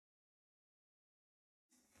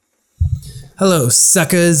Hello,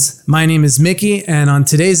 suckers. My name is Mickey, and on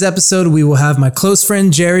today's episode, we will have my close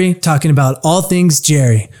friend Jerry talking about all things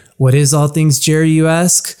Jerry. What is all things Jerry, you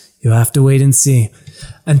ask? You'll have to wait and see.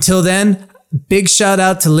 Until then, big shout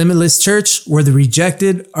out to Limitless Church, where the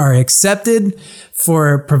rejected are accepted,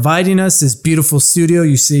 for providing us this beautiful studio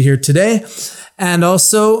you see here today. And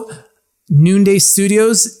also, Noonday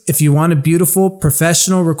Studios. If you want a beautiful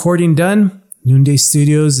professional recording done, Noonday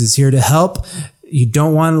Studios is here to help. You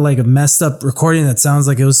don't want like a messed up recording that sounds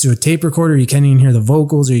like it goes through a tape recorder. You can't even hear the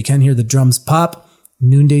vocals or you can't hear the drums pop.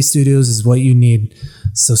 Noonday Studios is what you need.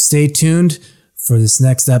 So stay tuned for this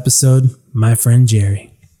next episode. My friend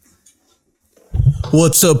Jerry.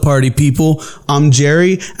 What's up, party people? I'm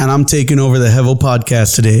Jerry, and I'm taking over the Hevel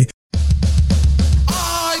podcast today.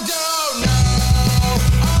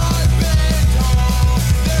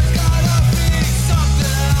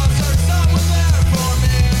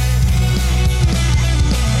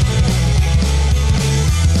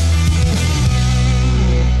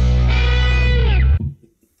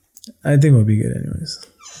 I think we'll be good anyways.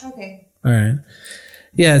 Okay. All right.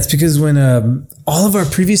 Yeah, it's because when all of our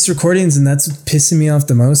previous recordings, and that's what's pissing me off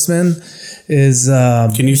the most, man, is...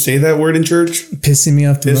 Can you say that word in church? Pissing me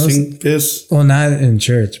off the most? Piss? Well, not in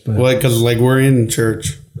church, but... Well, because like we're in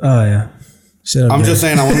church. Oh, yeah. Shut up, I'm just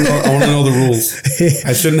saying, I want to know the rules.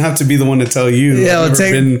 I shouldn't have to be the one to tell you. Yeah,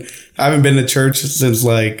 I haven't been to church since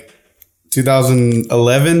like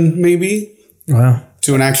 2011, maybe. Wow.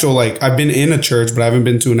 To an actual, like, I've been in a church, but I haven't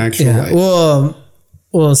been to an actual, yeah.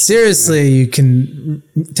 Well, seriously, you can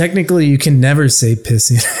never say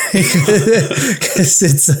pissing. Because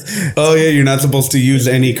it's... Oh, yeah, you're not supposed to use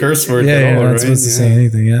any curse word at all, you're not right? supposed to say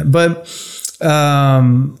anything, yeah. But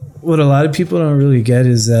what a lot of people don't really get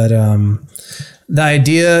is that the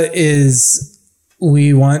idea is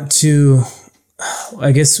we want to...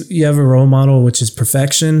 I guess you have a role model, which is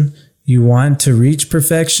perfection. You want to reach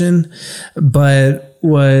perfection, but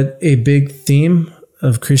what a big theme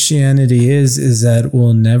of Christianity is that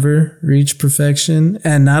we'll never reach perfection.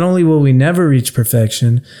 And not only will we never reach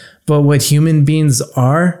perfection, but what human beings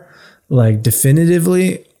are, like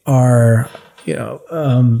definitively are,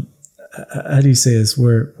 how do you say this?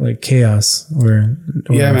 We're like chaos.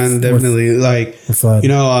 Yeah, man, definitely. Like,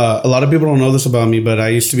 a lot of people don't know this about me, but I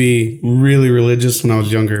used to be really religious when I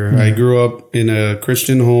was younger. Mm-hmm. I grew up in a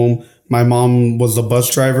Christian home. My mom was the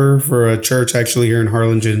bus driver for a church actually here in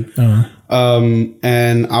Harlingen.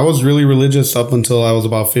 And I was really religious up until I was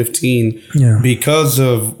about 15 because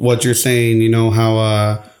of what you're saying,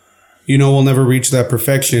 how, we'll never reach that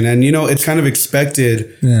perfection. And, it's kind of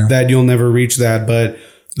expected that you'll never reach that. But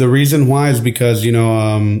the reason why is because,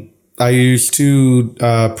 I used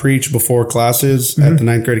to preach before classes at the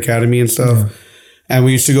 9th grade academy and stuff. Yeah. And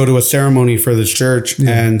we used to go to a ceremony for this church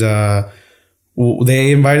and,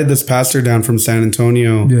 they invited this pastor down from San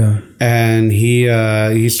Antonio, and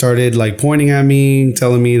he started like pointing at me,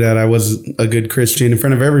 telling me that I was a good Christian in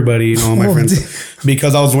front of everybody, all my friends,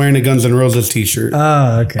 because I was wearing a Guns N' Roses t-shirt.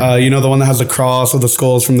 Oh, okay. The one that has the cross with the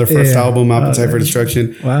skulls from their first album, Appetite for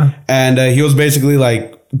Destruction. Wow. And he was basically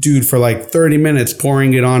like, dude, for like 30 minutes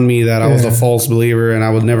pouring it on me that I was a false believer and I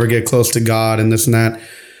would never get close to God and this and that.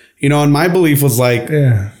 And my belief was like,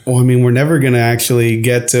 we're never going to actually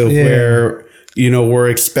get to where... we're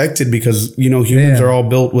expected because, humans are all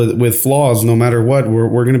built with flaws. No matter what,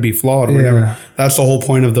 we're going to be flawed. That's the whole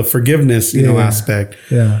point of the forgiveness, aspect.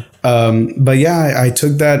 Yeah. But I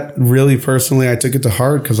took that really personally. I took it to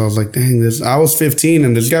heart because I was like, dang, I was 15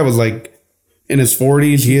 and this guy was like in his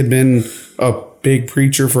 40s. He had been a big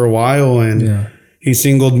preacher for a while and he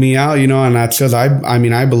singled me out, and that's because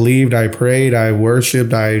I believed, I prayed, I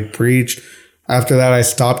worshiped, I preached. After that, I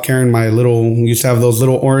stopped carrying my used to have those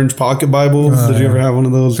little orange pocket Bibles. Did you ever have one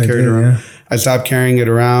of those carried around? Yeah. I stopped carrying it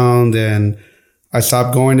around and I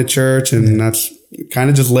stopped going to church and that's kind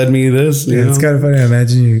of just led me to this. It's kind of funny. I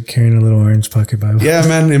imagine you carrying a little orange pocket Bible. Yeah,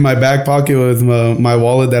 man, in my back pocket with my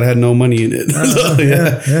wallet that had no money in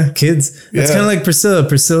it. Kids. That's kind of like Priscilla.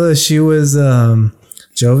 Priscilla, she was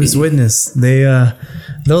Jehovah's Witness. They'll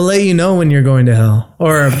let you know when you're going to hell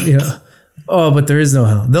or, Oh, but there is no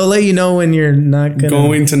hell. They'll let you know when you're not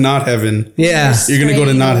going to not heaven. Yeah. You're going to go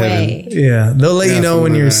to not heaven. Yeah. They'll let you know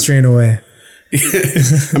when you're straying away.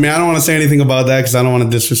 I mean, I don't want to say anything about that because I don't want to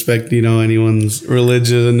disrespect, anyone's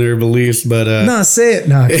religion and their beliefs. But no, say it.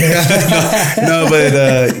 No,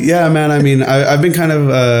 yeah, man. I mean, I've been kind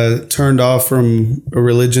of turned off from a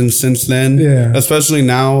religion since then. Yeah. Especially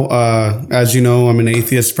now, as you know, I'm an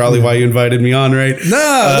atheist. Probably why you invited me on, right?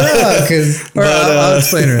 No, because I'll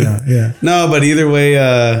explain right now. Yeah. No, but either way,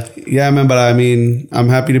 yeah, man. But I mean, I'm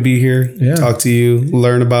happy to be here. Yeah. Talk to you,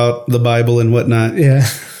 learn about the Bible and whatnot. Yeah.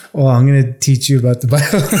 Well, I'm going to teach you about the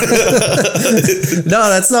Bible. No,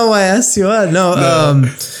 that's not why I asked you. No.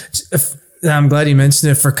 I'm glad you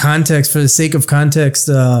mentioned it. For context, for the sake of context,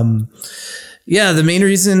 yeah, the main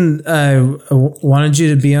reason I wanted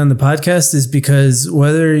you to be on the podcast is because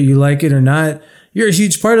whether you like it or not, you're a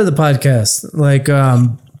huge part of the podcast. Like,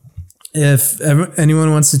 if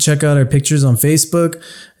anyone wants to check out our pictures on Facebook,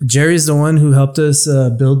 Jerry's the one who helped us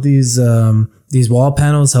build these wall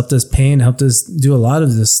panels, helped us paint, helped us do a lot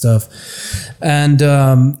of this stuff. And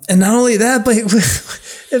not only that, but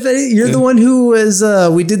you're the one who was,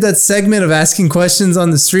 we did that segment of asking questions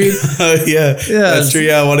on the street. Yeah, that's true.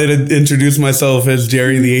 Yeah, I wanted to introduce myself as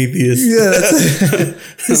Jerry the Atheist. Yeah,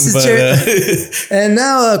 this is Jerry. And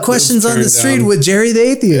now questions on the street with Jerry the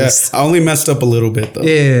Atheist. Yeah, I only messed up a little bit though.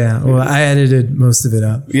 Yeah. Well, I edited most of it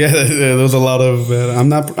out. Yeah, there was a lot of. I'm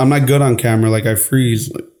not good on camera. Like I freeze.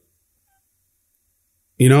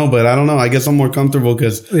 You know, but I don't know. I guess I'm more comfortable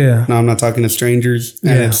because now I'm not talking to strangers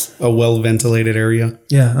and it's a well-ventilated area.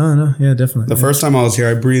 Yeah. Oh, no. Yeah, definitely. The first time I was here,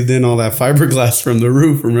 I breathed in all that fiberglass from the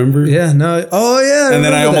roof, remember? Yeah. No. Oh, yeah. And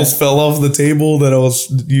then I almost fell off the table that I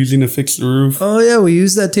was using to fix the roof. Oh, yeah. We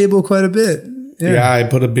used that table quite a bit. Yeah, I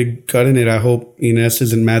put a big cut in it. I hope Ines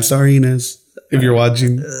isn't mad. Sorry, Ines, if you're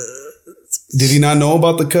watching. Did he not know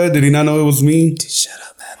about the cut? Did he not know it was me? Dude, shut up.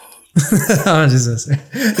 I'm just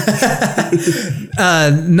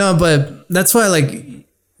no, but that's why, like,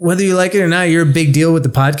 whether you like it or not, you're a big deal with the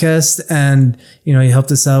podcast, and you know you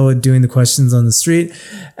helped us out with doing the questions on the street.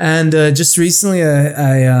 And just recently,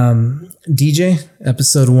 I DJ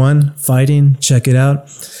episode 1 fighting. Check it out.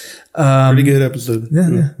 Pretty good episode.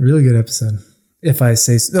 Yeah, really good episode. If I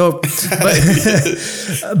say so.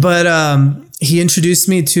 But he introduced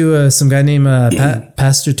me to some guy named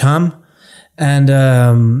Pastor Tom,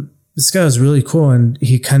 and this guy was really cool, and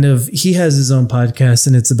he has his own podcast,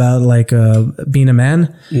 and it's about like being a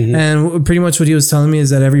man. Mm-hmm. And pretty much what he was telling me is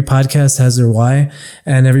that every podcast has their why,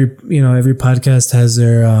 and every podcast has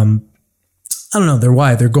their their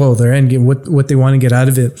why, their goal, their end game, what they want to get out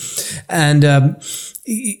of it. And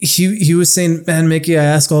he was saying, man, Mickey, I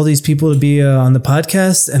ask all these people to be on the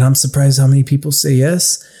podcast, and I'm surprised how many people say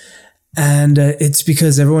yes. And it's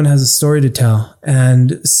because everyone has a story to tell,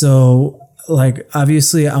 and so. Like,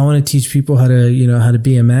 obviously I want to teach people how to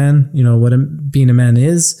be a man, what being a man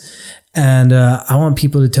is. And, I want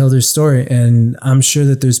people to tell their story. And I'm sure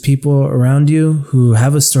that there's people around you who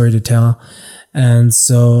have a story to tell. And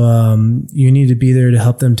so, you need to be there to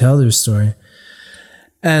help them tell their story.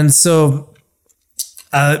 And so,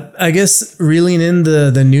 I guess reeling in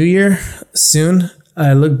the new year soon,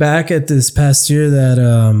 I look back at this past year that,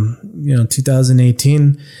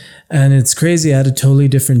 2018, and it's crazy. I had a totally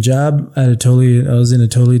different job. I was in a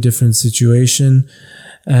totally different situation.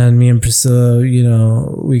 And me and Priscilla,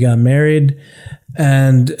 we got married.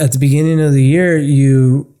 And at the beginning of the year,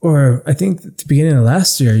 I think at the beginning of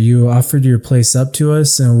last year, you offered your place up to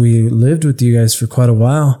us, and we lived with you guys for quite a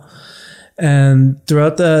while. And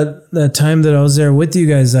throughout that time that I was there with you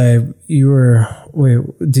guys, did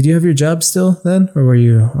you have your job still then? Or were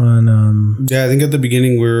you on... Yeah, I think at the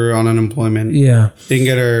beginning we were on unemployment. Yeah. Didn't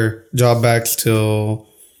get our job back till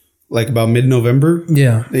like about mid-November.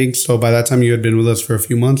 Yeah. I think so. By that time you had been with us for a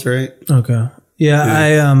few months, right? Okay.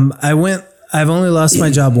 Yeah. I've only lost my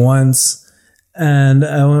job once, and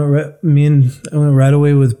I went right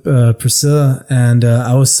away with Priscilla, and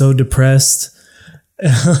I was so depressed.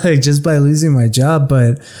 Like just by losing my job.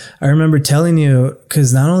 But I remember telling you,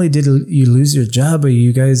 because not only did you lose your job, but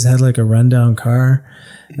you guys had like a rundown car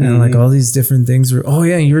and like all these different things were,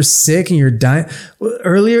 and you were sick and you're dying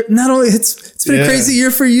earlier. Not only it's been a crazy year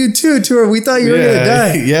for you too, where we thought you were going to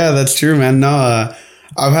die. Yeah, that's true, man. No,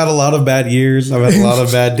 I've had a lot of bad years. I've had a lot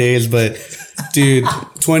of bad days, but dude,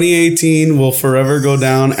 2018 will forever go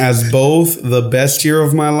down as both the best year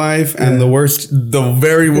of my life and the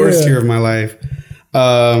very worst year of my life.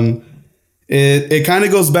 It kind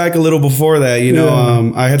of goes back a little before that,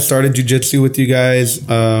 I had started jujitsu with you guys.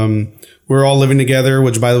 We're all living together,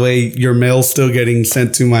 which by the way, your mail's still getting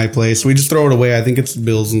sent to my place. We just throw it away. I think it's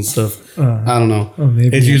bills and stuff. I don't know.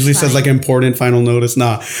 Maybe it usually says like important final notice.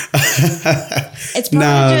 Nah. It's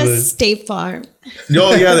probably just State Farm.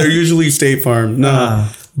 Oh yeah, they're usually State Farm. No.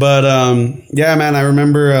 But yeah, man, I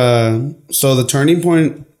remember so the turning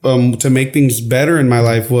point to make things better in my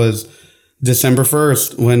life was December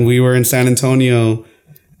 1st when we were in San Antonio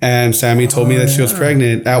and Sammy told me that she was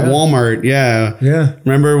pregnant at Walmart. Yeah. Yeah.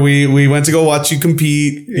 Remember we went to go watch you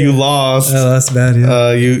compete. Yeah. You lost. Oh, that's bad.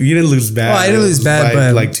 Yeah. You didn't lose bad. Oh, I didn't lose bad, by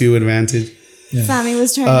but like 2 advantage. Yeah. Sammy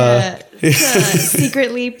was trying to to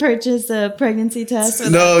secretly purchase a pregnancy test.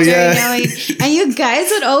 No, Jerry knowing. And you guys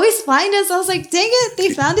would always find us. I was like, dang it,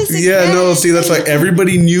 they found us again. Yeah, no, see, that's why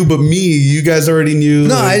everybody knew but me. You guys already knew.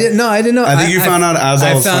 No, I didn't know. I think you found out as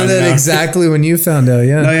I was found out exactly when you found out,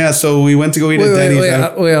 yeah. No, yeah, so we went to go eat at Denny's.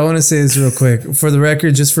 Wait, I want to say this real quick. For the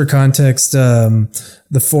record, just for context,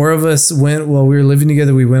 the four of us went, while we were living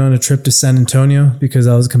together, we went on a trip to San Antonio because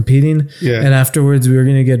I was competing. Yeah. And afterwards, we were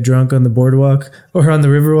going to get drunk on the boardwalk or on the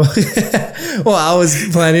Riverwalk. Well, I was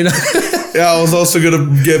planning on... Yeah, I was also going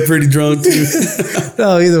to get pretty drunk too.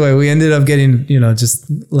 No, either way, we ended up getting,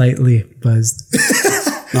 just lightly buzzed.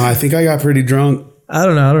 No, I think I got pretty drunk. I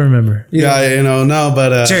don't know. I don't remember. Yeah, no,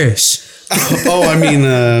 but... Cherish.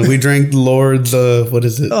 We drank Lord's, what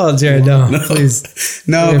is it? Oh, Jared, no, please.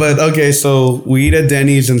 No, but okay, so we eat at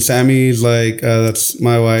Denny's and Sammy's like, that's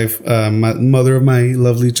my wife, my mother of my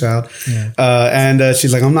lovely child. Yeah. And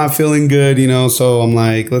she's like, I'm not feeling good, so I'm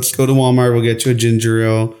like, let's go to Walmart, we'll get you a ginger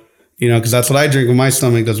ale, because that's what I drink when my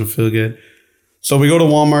stomach doesn't feel good. So we go to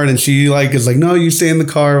Walmart and she is like, no, you stay in the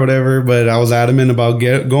car or whatever, but I was adamant about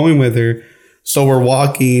going with her. So we're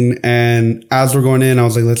walking, and as we're going in, I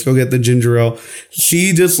was like, let's go get the ginger ale.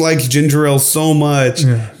 She just likes ginger ale so much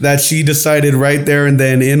that she decided right there and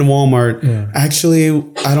then in Walmart, actually,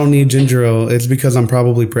 I don't need ginger ale. It's because I'm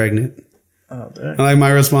probably pregnant. Oh, and like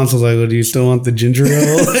my response was like, well, do you still want the ginger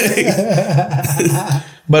ale?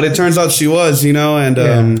 But it turns out she was,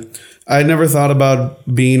 and I never thought about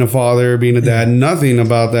being a father, being a dad, nothing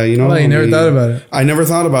about that, Well, you never thought about it? I never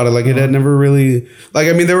thought about it. Like, it had never really... Like,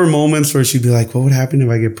 I mean, there were moments where she'd be like, what would happen if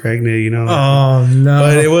I get pregnant, Oh, no.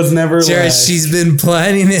 But it was never Jared, she's been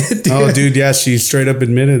planning it, dude. Oh, dude, yeah, she straight up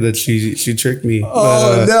admitted that she tricked me.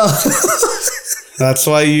 Oh, no. That's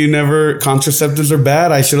why contraceptives are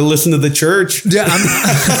bad. I should have listened to the church. Yeah.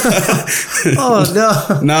 Oh,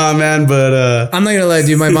 no. Nah, man, but... I'm not gonna lie,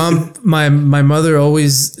 dude. My mother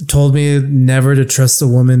always told me never to trust a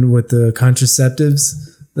woman with the contraceptives.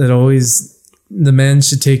 That always, the men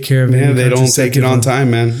should take care of it. Yeah, they don't take it on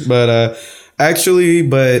time, man. But actually,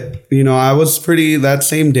 I was pretty... That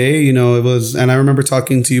same day, it was... And I remember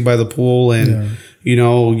talking to you by the pool and... Yeah.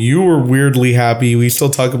 You were weirdly happy. We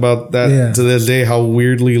still talk about that to this day, how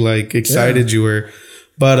weirdly excited you were.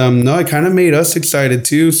 But no, it kind of made us excited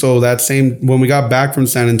too. So when we got back from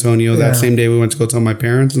San Antonio, that same day we went to go tell my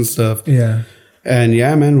parents and stuff. Yeah. And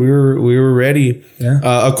yeah, man, we were ready. Yeah.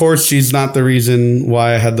 Of course, she's not the reason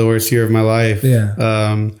why I had the worst year of my life.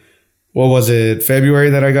 Yeah. What was it? February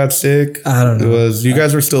that I got sick? I don't know. It was, you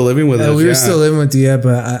guys were still living with us. We were still living with you,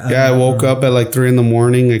 but I woke up at 3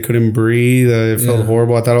 a.m. I couldn't breathe. It felt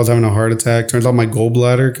horrible. I thought I was having a heart attack. Turns out my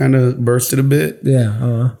gallbladder kind of bursted a bit.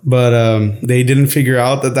 Yeah. But they didn't figure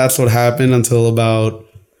out that that's what happened until about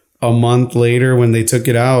a month later when they took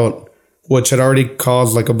it out, which had already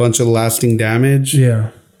caused a bunch of lasting damage. Yeah.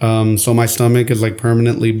 So my stomach is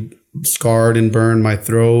permanently scarred and burned. My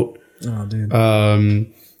throat. Oh, dude.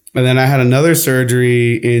 And then I had another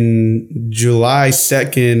surgery in July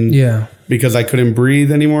 2nd. Yeah. Because I couldn't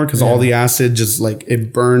breathe anymore because all the acid just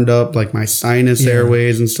it burned up my sinus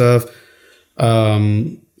airways and stuff.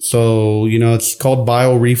 So, it's called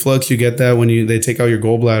bile reflux. You get that when they take out your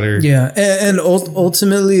gallbladder. Yeah. And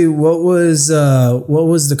ultimately, what was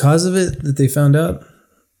the cause of it that they found out?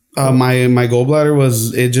 My gallbladder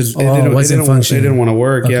wasn't functioning. It didn't want to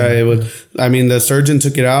work. Okay. Yeah, it was. I mean, the surgeon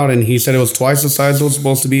took it out and he said it was twice the size it was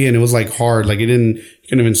supposed to be, and it was hard. You couldn't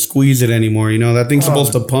even squeeze it anymore. That thing's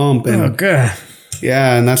supposed to pump. And, oh god.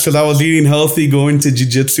 Yeah, and that's because I was eating healthy, going to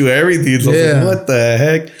jiu-jitsu, everything. So I was like, what the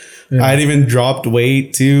heck? Yeah. I had even dropped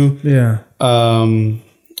weight too. Yeah.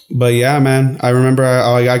 But yeah, man, I remember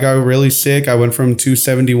I got really sick. I went from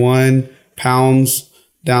 271 pounds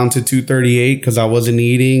down to 238 because I wasn't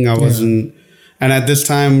eating. I wasn't. And at this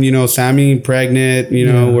time, Sammy pregnant,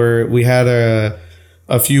 where we had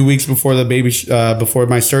a few weeks before the baby, before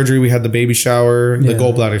my surgery, we had the baby shower, the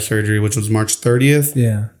gallbladder surgery, which was March 30th.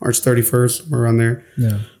 Yeah. March 31st. We're on there.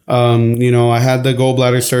 Yeah. I had the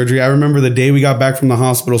gallbladder surgery. I remember the day we got back from the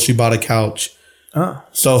hospital, she bought a couch. Oh.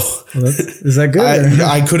 So is that good?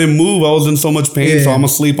 I couldn't move. I was in so much pain. So I'm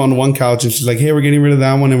asleep on one couch and she's like, hey, we're getting rid of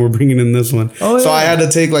that one and we're bringing in this one. Oh, so I had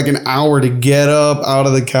to take an hour to get up out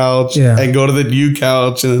of the couch and go to the new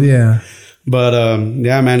couch. But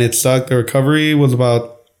yeah, man, it sucked. The recovery was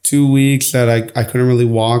about 2 weeks that I couldn't really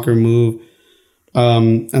walk or move.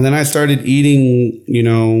 And then I started eating,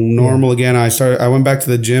 normal again. I went back to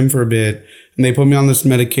the gym for a bit and they put me on this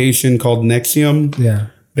medication called Nexium. Yeah.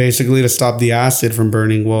 Basically to stop the acid from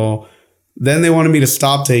burning. Well, then they wanted me to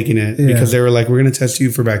stop taking it because they were like, we're going to test you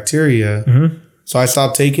for bacteria. Mm-hmm. So I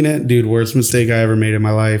stopped taking it. Dude, worst mistake I ever made in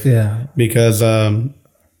my life. Yeah. Because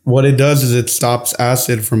what it does is it stops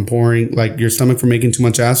acid from pouring, like your stomach from making too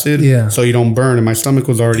much acid. Yeah. So you don't burn. And my stomach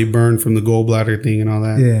was already burned from the gallbladder thing and all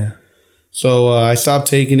that. Yeah. So I stopped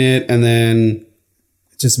taking it, and then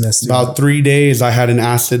it just messed about 3 days I had an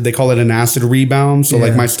acid. They call it an acid rebound. So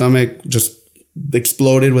like my stomach just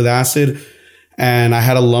exploded with acid, and I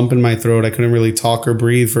had a lump in my throat. I couldn't really talk or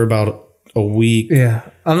breathe for about a week. Yeah.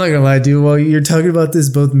 I'm not gonna lie, dude. While you're talking about this,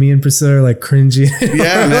 both me and Priscilla are like cringy.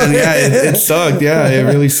 Yeah, man. Yeah, it sucked. Yeah, it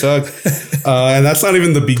really sucked. And that's not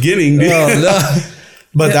even the beginning. Dude. Oh, no.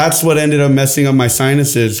 But that's what ended up messing up my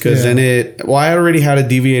sinuses, because then I already had a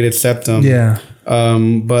deviated septum. Yeah.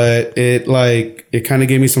 But it kind of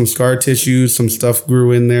gave me some scar tissue. Some stuff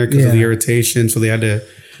grew in there because of the irritation. So they had to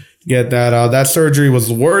get that out. That surgery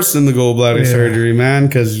was worse than the gallbladder surgery, man,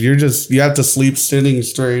 because you have to sleep sitting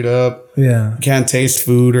straight up. Yeah. You can't taste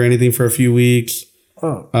food or anything for a few weeks.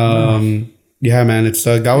 Oh. Yeah, man, it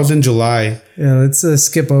sucked. That was in July. Yeah, let's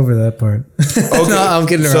skip over that part. Okay. No, I'm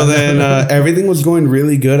kidding around. So then everything was going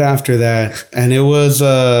really good after that. And it was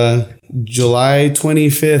July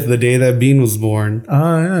 25th, the day that Bean was born.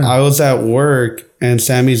 Oh, yeah. I was at work, and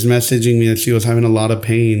Sammy's messaging me that she was having a lot of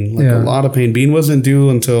pain. A lot of pain. Bean wasn't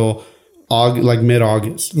due until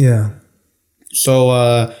mid-August. Yeah. So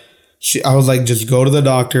I was like, just go to the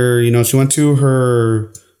doctor. She went to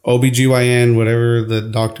her OBGYN, whatever the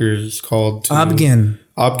doctor is called. Obgyn.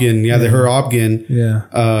 Yeah, her Obgyn. Yeah.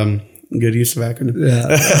 Good use of acronym.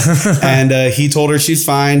 Yeah. And he told her she's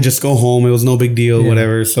fine, just go home. It was no big deal,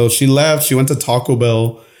 whatever. So she left. She went to Taco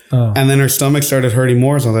Bell. Oh. And then her stomach started hurting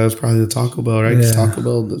more. So that was probably the Taco Bell, right? Because Taco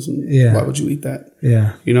Bell doesn't. Yeah. Why would you eat that?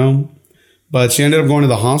 Yeah. But she ended up going to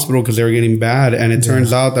the hospital because they were getting bad. And it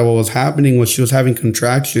turns out that what was happening was she was having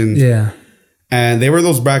contractions. Yeah. And they were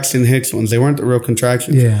those Braxton Hicks ones. They weren't the real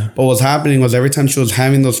contractions. Yeah. But what was happening was every time she was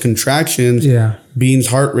having those contractions, Bean's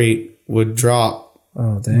heart rate would drop.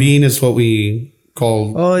 Oh, dang. Bean is what we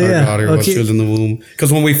called our daughter while she was in the womb.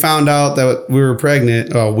 Because when we found out that we were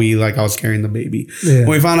pregnant, I was carrying the baby. Yeah.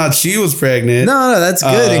 When we found out she was pregnant. No, that's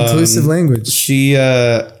good. Inclusive language.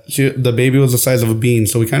 The baby was the size of a bean.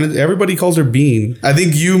 So everybody calls her Bean. I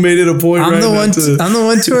think you made it a point. I'm the one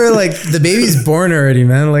to where like the baby's born already,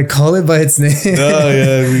 man. Like call it by its name. Oh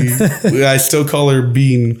yeah. I still call her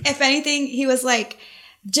Bean. If anything, he was like,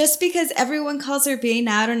 just because everyone calls her Bean,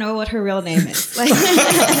 now I don't know what her real name is. Like,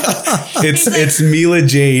 it's Mila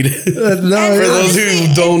Jade. For those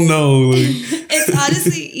who don't know, it's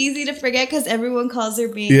honestly easy to forget because everyone calls her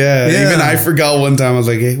Bean. Yeah, even I forgot one time. I was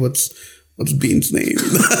like, "Hey, what's Bean's name?"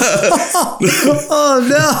 Oh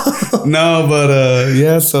no! No,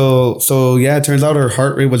 but So it turns out her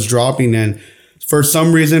heart rate was dropping, and for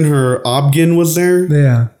some reason her Obgyn was there.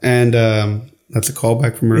 Yeah, and that's a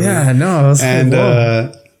callback from earlier. Yeah, no. And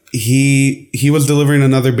he was delivering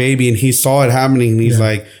another baby, and he saw it happening, and he's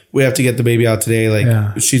like, "We have to get the baby out today.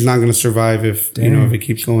 Like, she's not going to survive if if it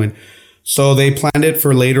keeps going." So they planned it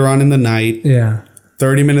for later on in the night. Yeah.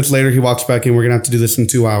 30 minutes later, he walks back in. We're gonna have to do this in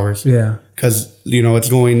 2 hours. Yeah. Because it's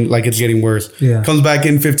going like it's getting worse. Yeah. Comes back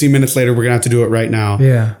in 15 minutes later. We're gonna have to do it right now.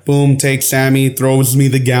 Yeah. Boom. Takes Sammy. Throws me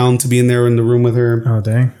the gown to be in there in the room with her. Oh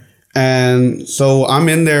dang. And so I'm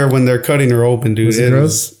in there when they're cutting her open, dude. Was it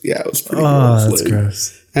gross? It was pretty gross. Oh, that's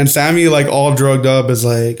gross. And Sammy, like all drugged up, is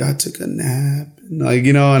like, I took a nap.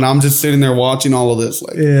 And I'm just sitting there watching all of this.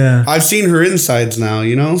 Like, I've seen her insides now,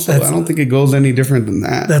 so I don't think it goes any different than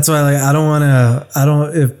that. That's why, like,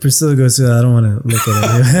 if Priscilla goes through that, I don't want to look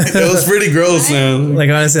at it. It was pretty gross, man. Like,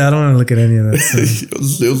 honestly, I don't want to look at any of that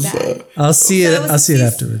stuff. I'll see it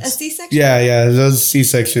afterwards. A C-section? Yeah, it was a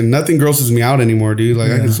C-section. Nothing grosses me out anymore, dude.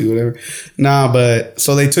 Like, I can see whatever. Nah, but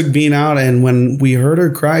so they took Bean out, and when we heard her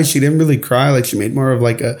cry, she didn't really cry. Like, she made more of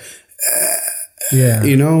like a... Yeah.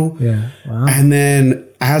 Yeah. Wow. And then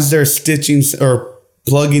as they're stitching or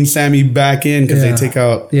plugging Sammy back in, because they take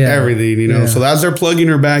out everything, So as they're plugging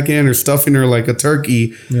her back in or stuffing her like a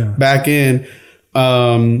turkey back in,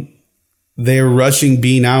 they're rushing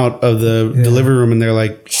Bean out of the delivery room, and they're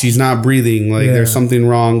like, she's not breathing. Like there's something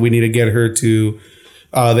wrong. We need to get her to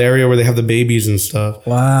the area where they have the babies and stuff.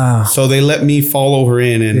 Wow. So they let me follow her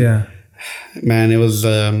in, and man, it was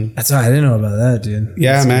that's why I didn't know about that, dude.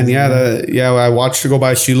 Yeah, that's man. Crazy. I watched her go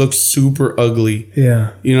by. She looked super ugly.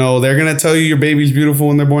 Yeah. They're gonna tell you your baby's beautiful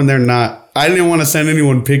when they're born. They're not. I didn't want to send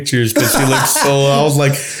anyone pictures because she looked so. I was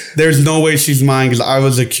like, there's no way she's mine because I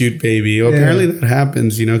was a cute baby. Well, apparently that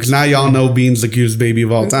happens, because now y'all know Bean's the cutest baby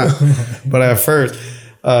of all time. But at first,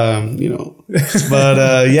 yeah,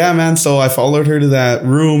 man. So I followed her to that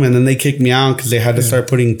room, and then they kicked me out because they had to start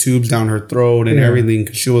putting tubes down her throat and everything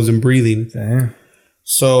because she wasn't breathing. Damn.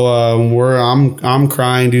 So I'm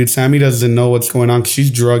crying, dude. Sammy doesn't know what's going on because she's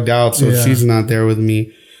drugged out, so she's not there with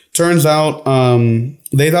me. turns out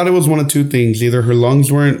they thought it was one of two things. Either her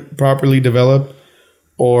lungs weren't properly developed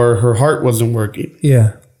or her heart wasn't working.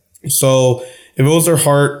 Yeah. So if it was her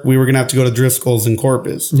heart, we were going to have to go to Driscoll's in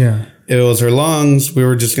Corpus. Yeah. If it was her lungs, we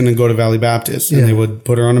were just going to go to Valley Baptist. And they would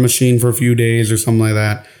put her on a machine for a few days or something like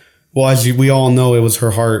that. Well, as we all know, it was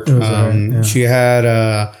her heart. She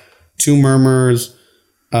had 2 murmurs.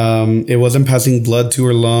 It wasn't passing blood to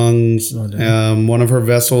her lungs. One of her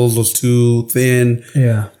vessels was too thin.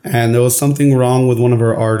 Yeah. And there was something wrong with one of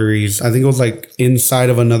her arteries. I think it was like inside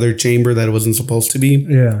of another chamber that it wasn't supposed to be.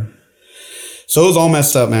 Yeah. So it was all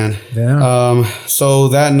messed up, man. Yeah. So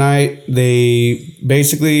that night, they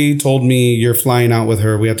basically told me, you're flying out with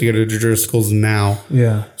her. We have to get her to Driscoll's now.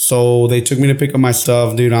 Yeah. So they took me to pick up my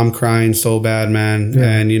stuff. Dude, I'm crying so bad, man. Yeah.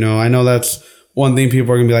 And, I know that's one thing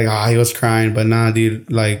people are going to be like, he was crying. But nah, dude,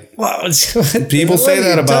 like, people say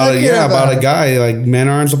that about it. Yeah, about a guy. Like, men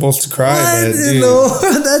aren't supposed to cry. But,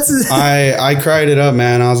 dude, I cried it up,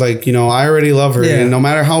 man. I was like, I already love her. And no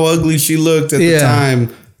matter how ugly she looked at the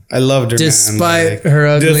time, I loved her, despite her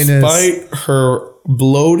ugliness. Despite her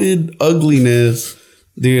bloated ugliness,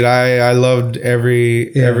 dude, I loved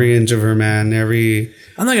every inch of her, man. I'm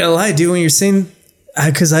not gonna lie, dude. When you're saying,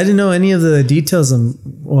 because I didn't know any of the details.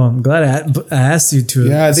 I'm glad I asked you to.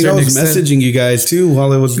 Yeah, I think I was messaging you guys too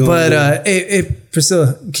while it was going. But hey,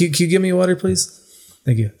 Priscilla, can you give me water, please?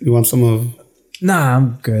 Thank you. You want some of? Nah,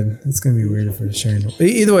 I'm good. It's gonna be weird if we're sharing.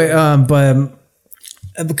 Either way,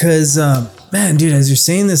 because man, dude, as you're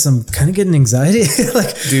saying this, I'm kind of getting anxiety.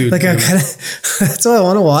 I kind of. That's why I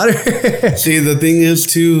want to water. See, the thing is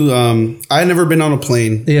too, I've never been on a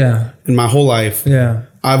plane. Yeah. In my whole life. Yeah.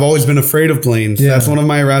 I've always been afraid of planes. Yeah. That's one of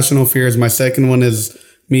my irrational fears. My second one is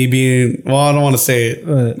me being. Well, I don't want to say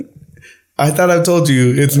it. I thought I told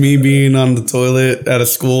you it's me being on the toilet at a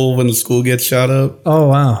school when the school gets shot up. Oh,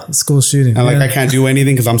 wow. School shooting. And I can't do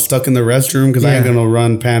anything because I'm stuck in the restroom because I ain't going to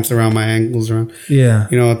run pants around my ankles around. Yeah.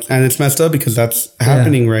 And it's messed up because that's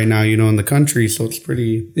happening right now, in the country. So it's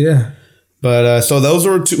pretty. Yeah. But so those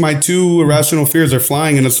are my 2 irrational fears are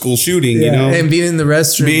flying in a school shooting, And being in the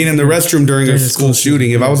restroom. Being in the restroom during a school shooting.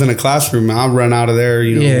 If I was in a classroom, I'd run out of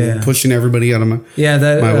there, pushing everybody out of my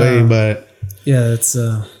way. But yeah, that's.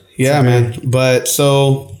 Yeah, man. But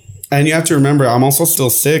so, and you have to remember, I'm also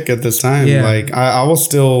still sick at this time. Yeah. Like I was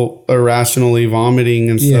still irrationally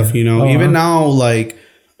vomiting and stuff, even now, like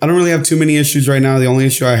I don't really have too many issues right now. The only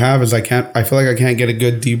issue I have is I feel like I can't get a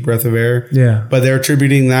good deep breath of air. Yeah. But they're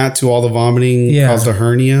attributing that to all the vomiting caused a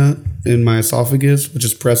hernia in my esophagus, which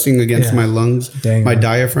is pressing against my lungs, my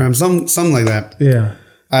diaphragm, something like that. Yeah.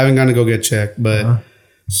 I haven't gone to go get checked, but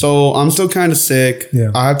so I'm still kind of sick.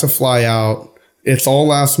 Yeah. I have to fly out. It's all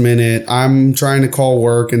last minute. I'm trying to call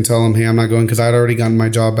work and tell them, hey, I'm not going because I'd already gotten my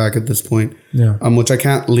job back at this point. Yeah. Which I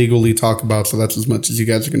can't legally talk about. So that's as much as you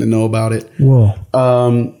guys are going to know about it. Whoa.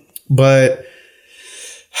 But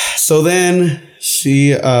so then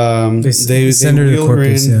she, they send her to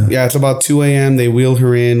Corpus, in. Yeah, it's about 2 a.m. They wheel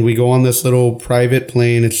her in. We go on this little private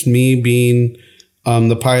plane. It's me being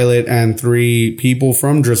the pilot and 3 people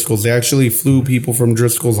from Driscoll's. They actually flew people from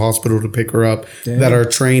Driscoll's hospital to pick her up that are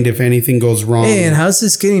trained if anything goes wrong. Hey, and how's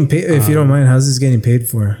this getting paid? If you don't mind, how's this getting paid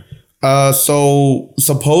for? So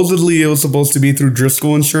supposedly it was supposed to be through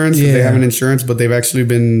Driscoll Insurance. Yeah. They have an insurance, but they've actually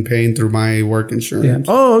been paying through my work insurance.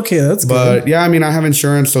 Yeah. Oh, okay. That's good. But yeah, I mean, I have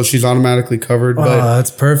insurance, so she's automatically covered. Oh, but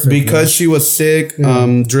that's perfect. Because she was sick,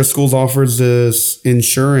 Driscoll's offers this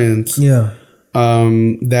insurance. Yeah.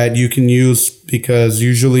 That you can use because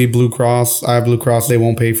usually Blue Cross, I have Blue Cross, they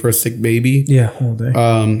won't pay for a sick baby. Yeah, whole day.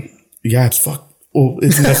 Yeah, it's fucked. Oh,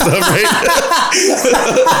 it's messed up, right?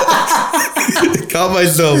 Caught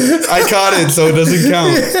myself. I caught it, so it doesn't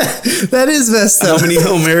count. That is messed up. How many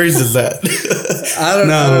Hail Marys is that? I don't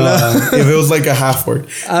know. If it was like a half word.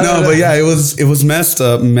 But yeah, it was messed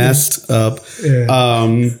up.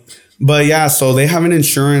 Yeah. But yeah, so they have an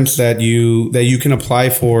insurance that you can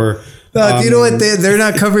apply for. Do you know what? They're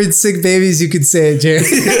not covering sick babies. You could say it, Jerry.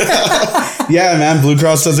 Yeah, man. Blue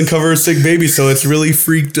Cross doesn't cover a sick baby, so it's really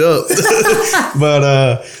freaked up.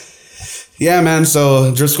 But yeah, man.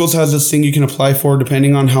 So Driscoll's has this thing you can apply for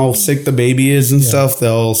depending on how sick the baby is and stuff.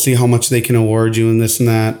 They'll see how much they can award you and this and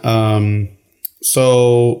that.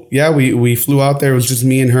 So yeah, we flew out there. It was just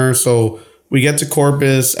me and her. So we get to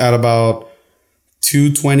Corpus at about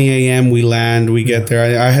 2:20 a.m. We land. We get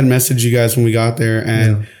there. I had messaged you guys when we got there,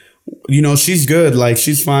 and she's good. Like,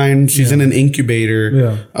 she's fine. She's in an incubator.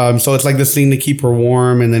 Yeah. So it's like this thing to keep her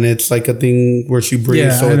warm, and then it's like a thing where she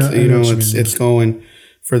breathes. So it's going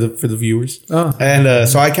for the viewers. Oh. And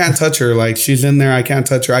so I can't touch her. Like, she's in there. I can't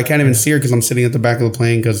touch her. I can't even see her because I'm sitting at the back of the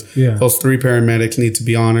plane because those 3 paramedics need to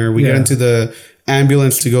be on her. We get into the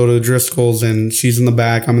ambulance to go to Driscoll's, and she's in the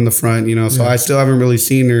back, I'm in the front, you know, so I still haven't really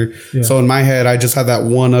seen her. Yeah. So in my head, I just had that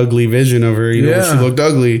one ugly vision of her, you know, she looked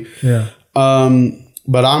ugly. Yeah.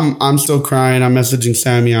 But I'm still crying. I'm messaging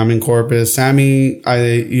Sammy. I'm in Corpus. Sammy,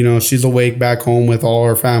 she's awake back home with all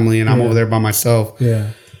her family, and I'm over there by myself. Yeah.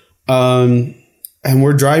 And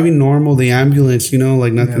we're driving normal, the ambulance, you know,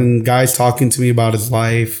 like nothing. Yeah. Guy's talking to me about his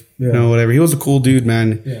life, you know, whatever. He was a cool dude,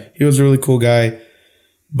 man. Yeah. He was a really cool guy.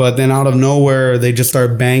 But then out of nowhere, they just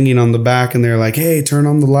start banging on the back, and they're like, "Hey, turn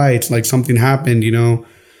on the lights!" Like something happened, you know.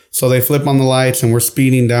 So they flip on the lights, and we're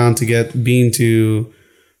speeding down to get Bean to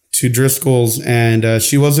Driscoll's, and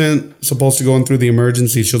she wasn't supposed to go in through the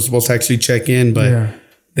emergency. She was supposed to actually check in, but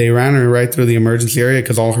they ran her right through the emergency area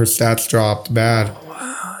because all her stats dropped bad.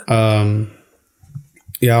 Wow.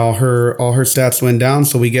 All her stats went down.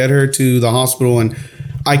 So we get her to the hospital, and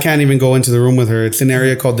I can't even go into the room with her. It's an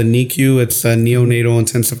area called the NICU. It's a neonatal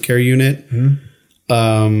intensive care unit.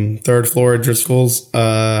 Mm-hmm. 3rd floor at Driscoll's.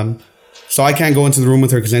 So I can't go into the room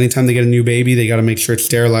with her because anytime they get a new baby, they got to make sure it's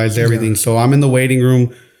sterilized, everything. Yeah. So I'm in the waiting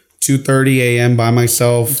room, 2:30 a.m. by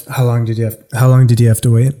myself. How long did you have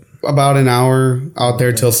to wait? About an hour out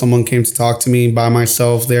there till someone came to talk to me, by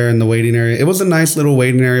myself there in the waiting area. It was a nice little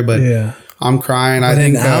waiting area, but I'm crying. I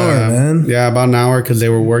think an hour, man. Yeah, about an hour because they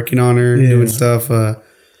were working on her, doing stuff.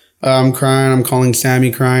 I'm crying. I'm calling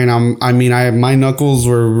Sammy, crying. My knuckles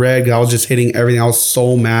were red. I was just hitting everything. I was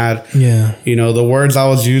so mad. Yeah. You know, the words I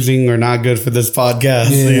was using are not good for this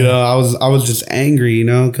podcast. Yeah. You know, I was just angry, you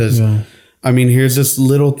know, because here's this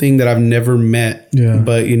little thing that I've never met. Yeah.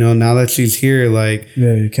 But, you know, now that she's here, like,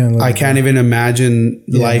 I can't even imagine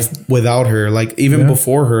life without her. Like, even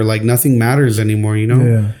before her, like, nothing matters anymore, you know?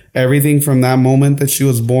 Yeah. Everything from that moment that she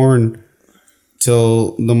was born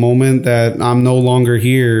till the moment that I'm no longer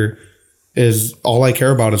here is all I care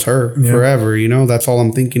about is her forever, you know? That's all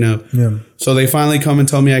I'm thinking of. Yeah. So they finally come and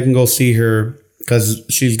tell me I can go see her because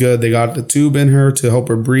she's good. They got the tube in her to help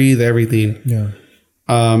her breathe, everything. Yeah.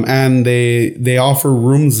 And they offer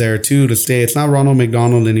rooms there too to stay. It's not Ronald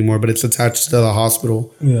McDonald anymore, but it's attached to the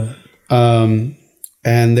hospital. Yeah.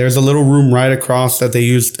 And there's a little room right across that they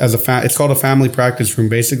use as it's called a family practice room.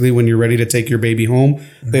 Basically, when you're ready to take your baby home,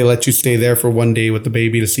 they let you stay there for one day with the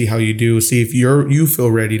baby to see how you do, see if you feel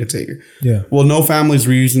ready to take her. Yeah. Well, no families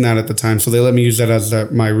were using that at the time, so they let me use that as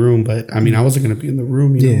my room. But I mean, I wasn't going to be in the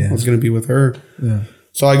room. You know? I was going to be with her. Yeah.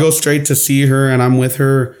 So I go straight to see her, and I'm with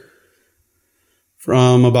her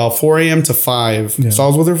from about 4 a.m. to 5. Yeah. So I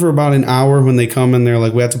was with her for about an hour when they come and they're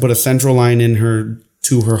like, we have to put a central line in her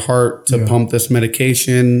to her heart to pump this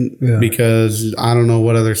medication because I don't know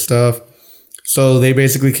what other stuff. So they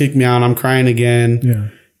basically kicked me out. I'm crying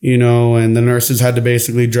again, you know, and the nurses had to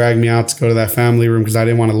basically drag me out to go to that family room because I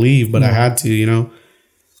didn't want to leave, but I had to, you know.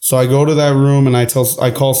 So I go to that room and I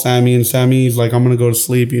call Sammy, and Sammy's like, I'm going to go to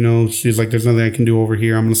sleep. You know, she's like, there's nothing I can do over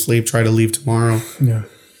here. I'm going to sleep, try to leave tomorrow. Yeah.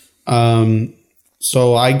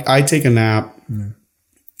 So I take a nap.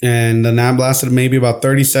 And the nap lasted maybe about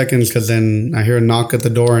 30 seconds because then I hear a knock at the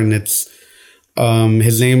door, and it's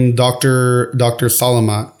his name, Dr.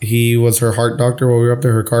 Salamat. He was her heart doctor while we were up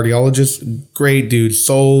there, her cardiologist. Great dude.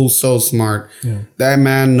 So smart. Yeah. That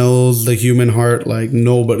man knows the human heart like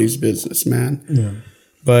nobody's business, man. Yeah.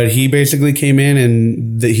 But he basically came in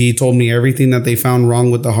and he told me everything that they found wrong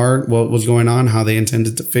with the heart, what was going on, how they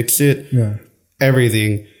intended to fix it,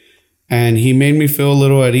 everything. And he made me feel a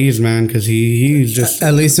little at ease, man, because he's just...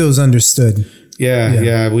 At least it was understood. Yeah. At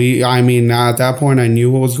that point, I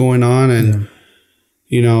knew what was going on. And,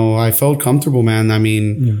 you know, I felt comfortable, man. I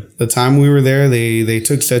mean, the time we were there, they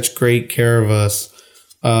took such great care of us.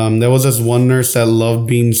 There was this one nurse that loved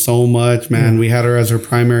Bean so much, man. We had her as her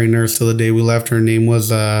primary nurse till the day we left. Her name was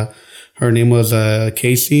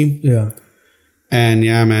Casey. Yeah. And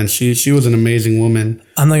yeah, man, she was an amazing woman.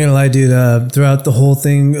 I'm not gonna lie, dude. Throughout the whole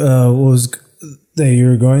thing, what was that you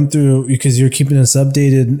were going through, because you're keeping us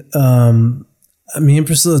updated. Me and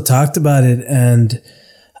Priscilla talked about it, and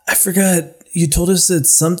I forgot. You told us that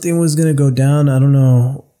something was gonna go down. I don't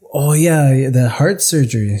know. Oh yeah, the heart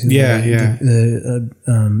surgery. Mila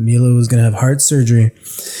was gonna have heart surgery,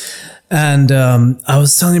 and I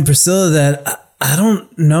was telling Priscilla that I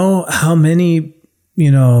don't know how many,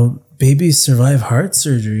 you know, babies survive heart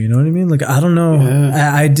surgery. You know what I mean? Like, I don't know.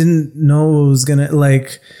 Yeah. I didn't know it was going to,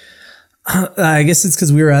 like, I guess it's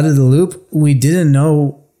because we were out of the loop. We didn't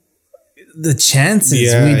know the chances.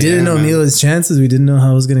 We didn't know Mila's chances. We didn't know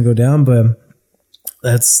how it was going to go down. But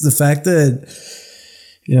that's the fact that,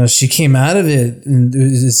 you know, she came out of it and it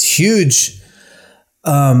was huge.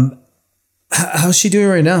 How's she doing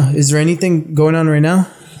right now? Is there anything going on right now?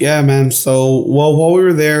 Yeah, man. So, well, while we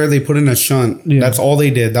were there, they put in a shunt. Yeah. That's all they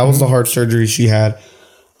did. That was the heart surgery she had.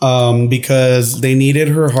 Because they needed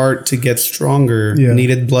her heart to get stronger,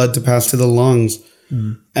 needed blood to pass to the lungs.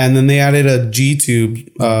 Mm. And then they added a G tube.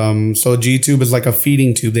 So a G tube is like a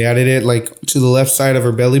feeding tube. They added it like to the left side of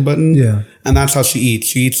her belly button. Yeah. And that's how she eats.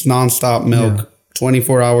 She eats nonstop milk. Yeah.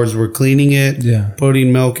 24 hours. We're cleaning it,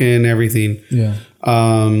 putting milk in, everything. Yeah.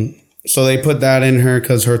 So they put that in her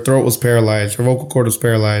because her throat was paralyzed. Her vocal cord was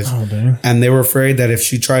paralyzed. Oh, dang. And they were afraid that if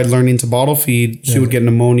she tried learning to bottle feed, she would get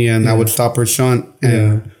pneumonia and that would stop her shunt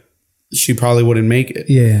and she probably wouldn't make it.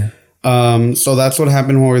 Yeah. So that's what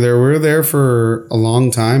happened when we were there. We were there for a long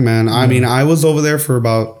time, man. I mean, I was over there for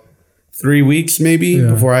about 3 weeks maybe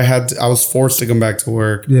before I was forced to come back to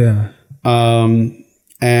work. Yeah.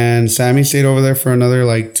 And Sammy stayed over there for another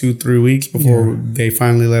like 2-3 weeks before they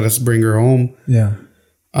finally let us bring her home. Yeah.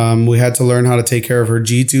 We had to learn how to take care of her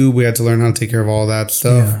G-tube. We had to learn how to take care of all that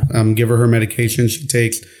stuff. Give her medication. She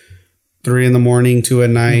takes 3 a.m, 2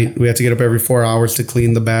 at night. We had to get up every 4 hours to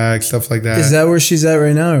clean the bag, stuff like that. Is that where she's at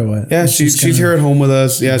right now or what? Yeah, she's here at home with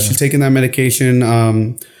us. Yeah, she's taking that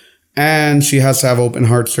medication. And she has to have open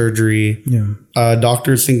heart surgery. Yeah.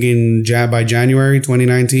 Doctors thinking by January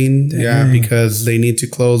 2019. Dang. Yeah, because they need to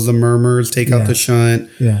close the murmurs, take out the shunt,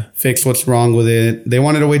 fix what's wrong with it. They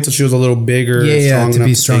wanted to wait till she was a little bigger, strong enough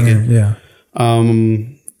to stronger. Yeah.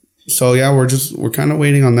 So yeah, we're kind of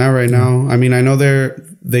waiting on that right now. I mean, I know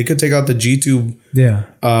they could take out the G-tube. Yeah.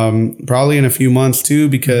 Probably in a few months too,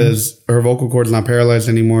 because her vocal cord's not paralyzed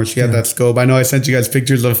anymore. She had that scope. I know I sent you guys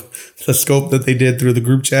pictures of the scope that they did through the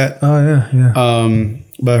group chat. Oh yeah.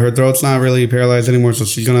 But her throat's not really paralyzed anymore, so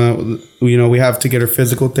she's gonna, we have to get her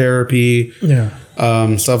physical therapy. Yeah.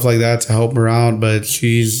 Stuff like that to help her out, but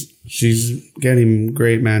she's getting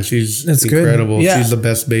great, man. That's incredible. Yeah. She's the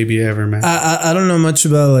best baby ever, man. I don't know much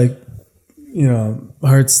about like,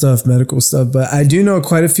 heart stuff, medical stuff, but I do know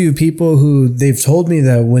quite a few people who they've told me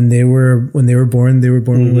that when they were born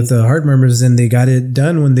with the heart murmurs, and they got it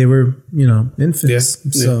done when they were, infants. Yeah.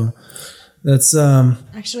 So that's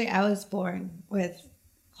actually, I was born with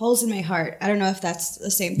holes in my heart. I don't know if that's the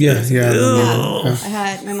same thing.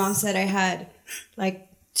 Yeah. My mom said I had like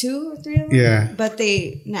 2 or 3 of them. Yeah. But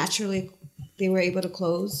they were able to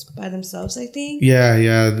close by themselves, I think.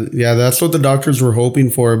 Yeah. That's what the doctors were hoping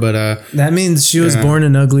for, but that means she was born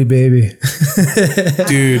an ugly baby.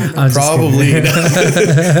 Dude, probably.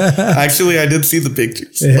 Actually, I did see the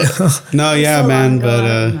pictures. Yeah. No, yeah, man, but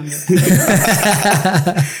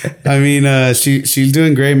I mean, she's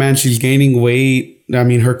doing great, man. She's gaining weight. I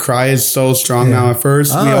mean, her cry is so strong now. At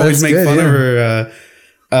first, we always make fun of her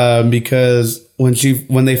because when she had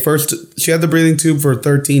the breathing tube for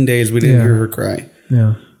 13 days, we didn't hear her cry.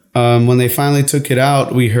 Yeah. When they finally took it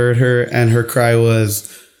out, we heard her, and her cry was,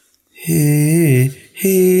 hey,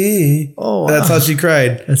 hey. Oh, wow. That's how she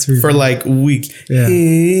cried. That's really for like weeks. Yeah.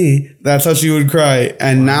 Hey. That's how she would cry.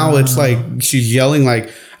 And now it's like she's yelling like,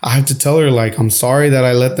 I have to tell her like, I'm sorry that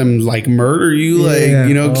I let them like murder you.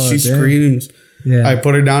 She screams. Yeah. I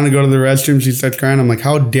put her down to go to the restroom. She starts crying. I'm like,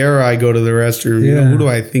 how dare I go to the restroom? Yeah. Who do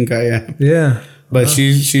I think I am? Yeah. But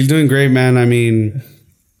she's doing great, man. I mean,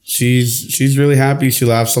 she's really happy. She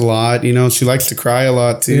laughs a lot. She likes to cry a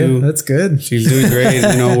lot too. Yeah, that's good. She's doing great.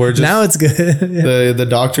 We're just now it's good. Yeah. The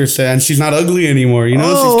doctor said, and she's not ugly anymore. She's cute.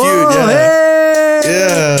 Yeah. Hey!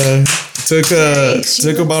 Yeah.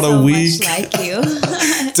 Took about a week. Like you.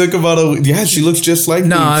 Took about a week. Yeah, she looks just like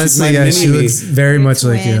me. Honestly, she looks very much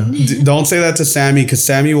like you. Don't say that to Sammy, because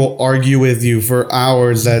Sammy will argue with you for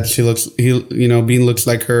hours that Bean looks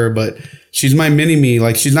like her, but she's my mini me.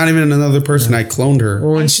 Like, she's not even another person. I cloned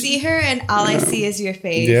her. I see her and all I see is your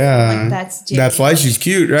face. Yeah. That's why she's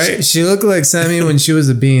cute, right? She looked like Sammy when she was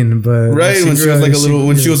a bean, but right, when she was like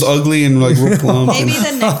when she was ugly and like real plump. Maybe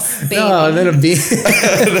the next baby. No, then a bean.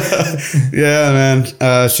 Yeah,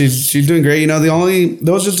 man. She's doing great.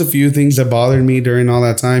 There was just a few things that bothered me during all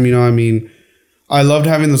that time. I loved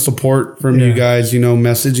having the support from you guys,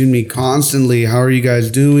 messaging me constantly. How are you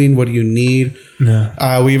guys doing? What do you need?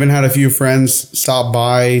 Yeah. We even had a few friends stop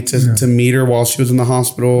by to meet her while she was in the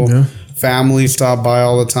hospital. Yeah. Family stopped by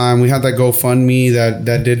all the time. We had that GoFundMe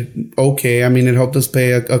that did okay. I mean, it helped us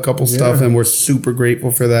pay a couple stuff, and we're super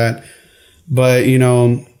grateful for that. But,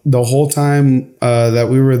 the whole time that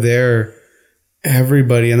we were there,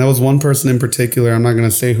 everybody, and that was one person in particular, I'm not going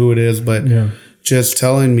to say who it is, but just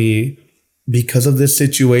telling me, because of this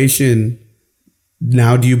situation,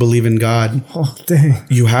 now do you believe in God? Oh, dang.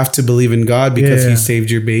 You have to believe in God because he saved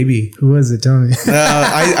your baby. Who was it? Tell me.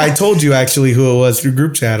 I told you actually who it was through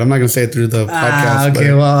group chat. I'm not going to say it through the podcast.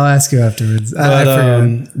 Okay, well, I'll ask you afterwards.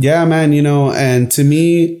 But, yeah, man, and to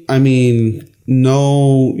me, I mean,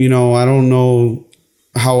 know, I don't know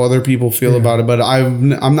how other people feel about it, but I'm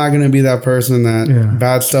not going to be that person that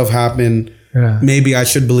bad stuff happened. Yeah. Maybe I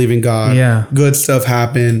should believe in God. Yeah. Good stuff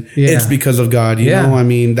happened. Yeah. It's because of God. You know, I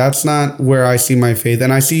mean, that's not where I see my faith.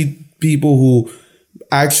 And I see people who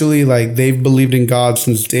actually like they've believed in God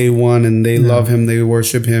since day one and they love him. They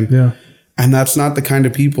worship him. Yeah. And that's not the kind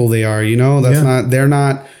of people they are, they're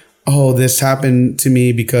not, oh, this happened to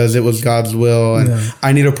me because it was God's will. And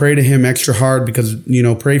I need to pray to him extra hard because,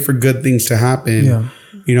 pray for good things to happen. Yeah.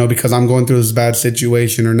 Because I'm going through this bad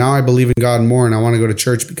situation, or now I believe in God more and I want to go to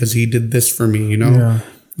church because he did this for me,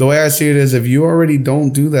 The way I see it is if you already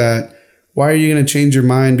don't do that, why are you going to change your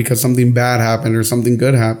mind because something bad happened or something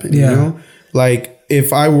good happened, Like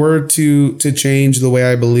if I were to change the way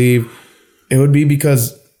I believe, it would be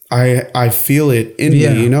because I feel it in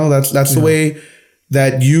me, that's the way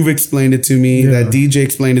that you've explained it to me, that DJ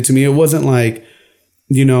explained it to me. It wasn't like,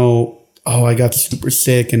 oh, I got super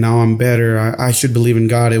sick and now I'm better. I should believe in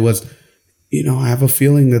God. It was, I have a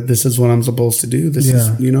feeling that this is what I'm supposed to do. This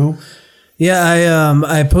is, Yeah,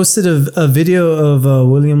 I posted a video of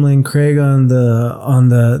William Lane Craig on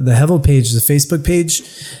the Hevel page, the Facebook page,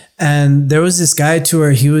 and there was this guy to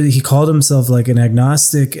where he called himself like an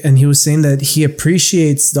agnostic, and he was saying that he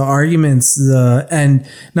appreciates the arguments, and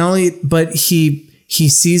not only, but he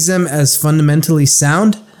sees them as fundamentally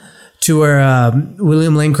sound. To where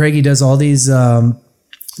William Lane Craig, he does all these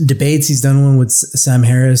debates. He's done one with Sam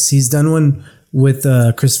Harris. He's done one with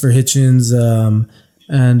Christopher Hitchens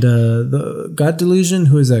and the God Delusion.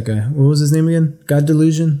 Who is that guy? What was his name again? God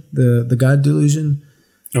Delusion? The God Delusion?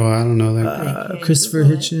 Oh, I don't know that. Christopher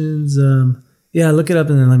Hitchens. Yeah, look it up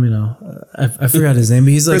and then let me know. I forgot his name,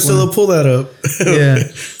 but he's like... Priscilla, pull that up. Yeah.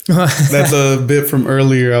 That's a bit from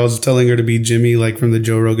earlier. I was telling her to be Jimmy, like from the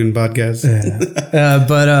Joe Rogan podcast.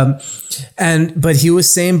 But he was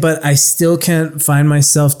saying, but I still can't find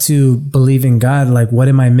myself to believe in God. Like, what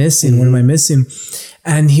am I missing? Mm-hmm. What am I missing?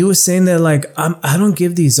 And he was saying that like, I don't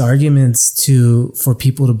give these arguments for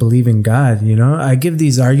people to believe in God. I give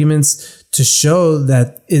these arguments to show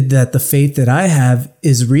that the faith that I have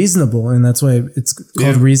is reasonable. And that's why it's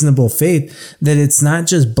called reasonable faith, that it's not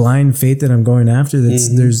just blind faith that I'm going after. That's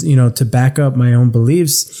there's, to back up my own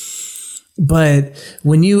beliefs. But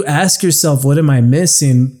when you ask yourself, what am I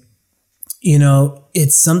missing?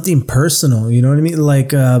 It's something personal. You know what I mean?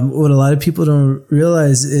 Like, what a lot of people don't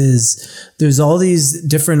realize is there's all these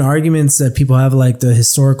different arguments that people have, like the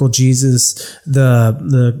historical Jesus,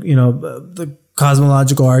 the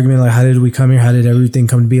cosmological argument, like how did we come here? How did everything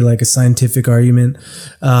come to be? Like a scientific argument.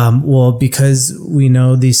 Well, because we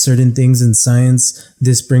know these certain things in science,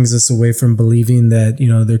 this brings us away from believing that,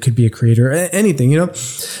 there could be a creator, anything,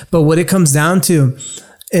 But what it comes down to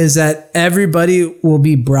is that everybody will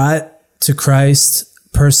be brought to Christ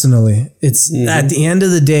personally. It's at the end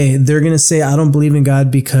of the day, they're going to say, I don't believe in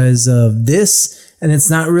God because of this. And it's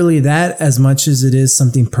not really that as much as it is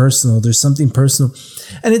something personal. There's something personal.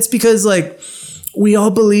 And it's because like, we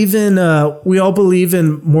all believe in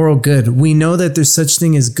moral good. We know that there's such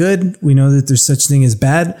thing as good. We know that there's such thing as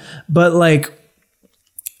bad, but like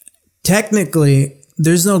technically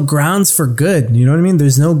there's no grounds for good. You know what I mean?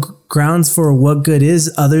 There's no grounds for what good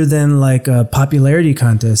is other than like a popularity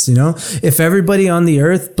contest. If everybody on the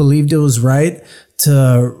earth believed it was right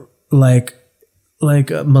to like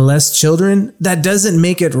molest children, that doesn't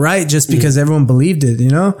make it right just because everyone believed it,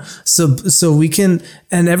 so we can,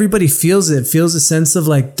 and everybody feels a sense of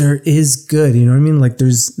like there is good, you know what I mean? Like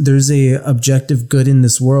there's a objective good in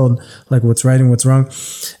this world, like what's right and what's wrong.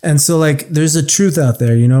 And so like there's a truth out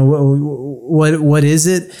there, what is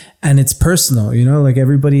it? And it's personal, like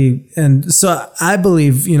everybody. And so I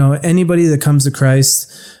believe, anybody that comes to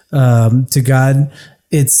Christ, to God,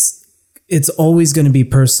 it's always going to be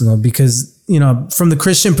personal because, from the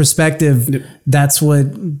Christian perspective, that's what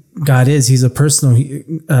God is. He's a personal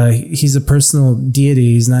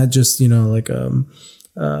deity. He's not just, like, I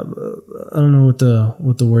don't know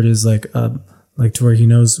what the word is, like to where he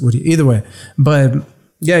knows either way. But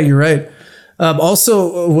yeah, you're right.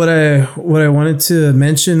 Also, what I wanted to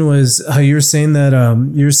mention was how you were saying that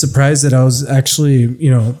you're surprised that I was actually,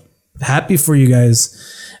 happy for you guys.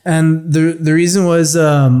 And the reason was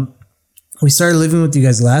we started living with you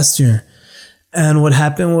guys last year. And what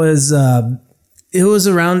happened was it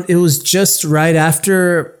was just right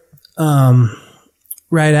after I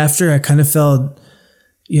kind of felt,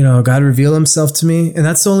 God reveal himself to me. And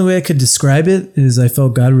that's the only way I could describe it is I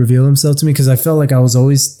felt God reveal himself to me because I felt like I was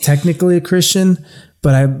always technically a Christian,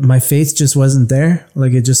 but my faith just wasn't there.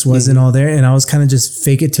 Like it just wasn't all there. And I was kind of just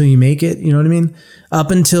fake it till you make it. You know what I mean? Up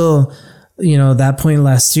until, that point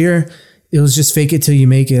last year, it was just fake it till you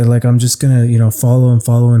make it. Like, I'm just going to, follow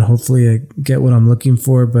and hopefully I get what I'm looking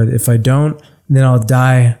for. But if I don't, then I'll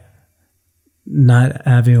die not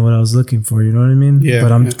having what I was looking for. You know what I mean? Yeah.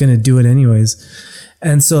 But I'm going to do it anyways.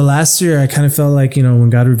 And so last year I kind of felt like, when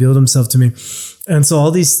God revealed himself to me, and so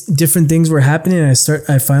all these different things were happening. And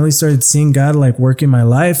I finally started seeing God like work in my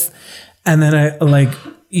life. And then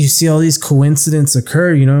you see all these coincidences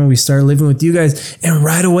occur, we start living with you guys, and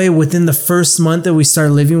right away within the first month that we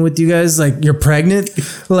start living with you guys, like, you're pregnant.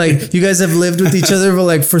 Like, you guys have lived with each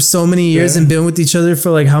other for so many years and been with each other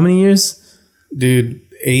for like how many years? Dude,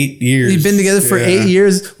 8 years. You've been together for 8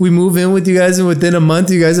 years. We move in with you guys, and within a month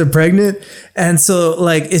you guys are pregnant. And so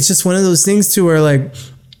like, it's just one of those things too, where like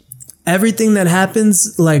everything that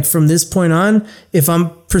happens, like from this point on, if I'm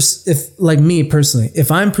pursuing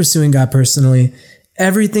God personally,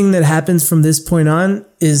 everything that happens from this point on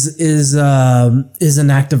is an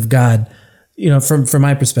act of God, from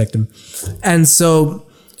my perspective. And so,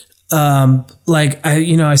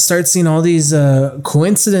 I start seeing all these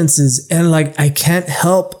coincidences, and like, I can't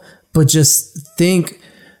help but just think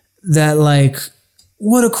that, like,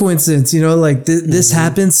 what a coincidence, this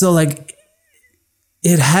happened. So like,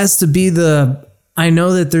 it has to be I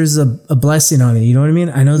know that there's a blessing on it. You know what I mean?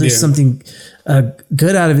 I know there's something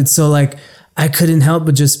good out of it. So like, I couldn't help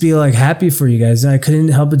but just be like happy for you guys. And I couldn't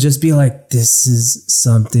help but just be like, this is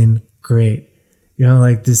something great.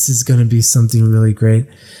 Like, this is going to be something really great.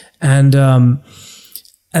 And then,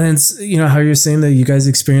 how you're saying that you guys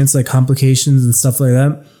experience like complications and stuff like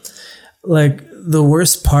that. Like, the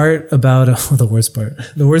worst part about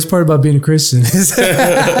being a Christian is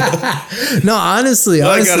no, honestly,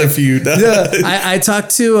 I got a few. I talked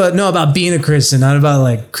to about being a Christian, not about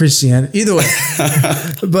like Christianity. Either way,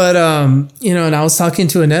 but and I was talking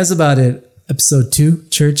to Inez about it. Episode 2,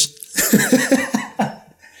 church.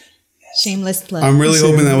 Shameless plug. I'm really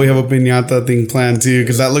hoping that we have a piñata thing planned too,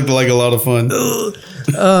 because that looked like a lot of fun.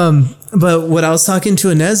 But what I was talking to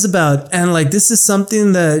Inez about, and like, this is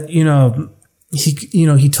something that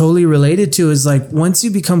he totally related to, is like, once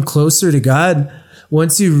you become closer to God,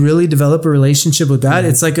 once you really develop a relationship with God,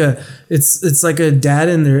 it's like a dad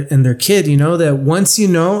and their kid, that once you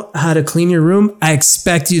know how to clean your room, I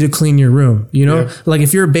expect you to clean your room, like,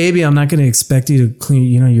 if you're a baby, I'm not going to expect you to clean,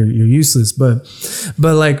 you're useless. But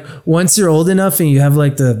like, once you're old enough and you have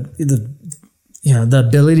like the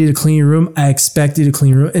ability to clean your room, I expect you to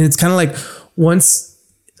clean your room. And it's kind of like,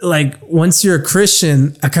 once you're a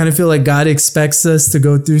Christian, I kind of feel like God expects us to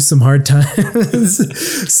go through some hard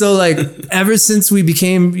times. So like, ever since we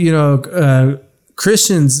became,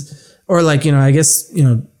 Christians, or like, I guess,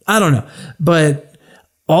 I don't know, but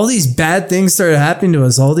all these bad things started happening to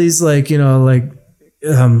us. All these what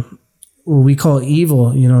we call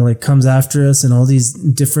evil, like, comes after us, and all these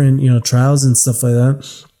different, trials and stuff like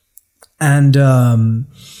that. And,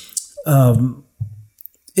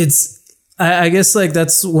 I guess like,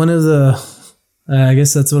 that's one of I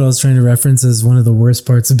guess that's what I was trying to reference as one of the worst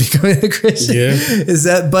parts of becoming a Christian. Yeah. Is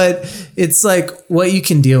that, but it's like what you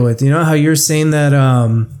can deal with, how you're saying that,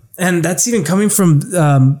 and that's even coming from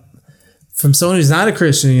someone who's not a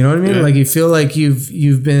Christian, you know what I mean? Yeah. Like, you feel like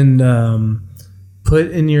you've been,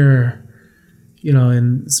 put in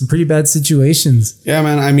in some pretty bad situations. Yeah,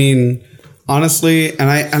 man. I mean, honestly, and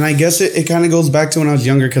I guess it kind of goes back to when I was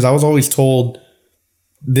younger, because I was always told,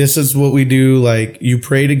 this is what we do. Like, you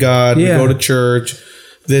pray to God, we go to church,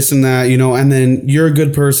 this and that, and then you're a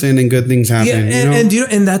good person and good things happen. Yeah,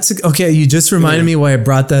 and that's okay. You just reminded me why I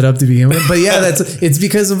brought that up to begin with. But yeah, it's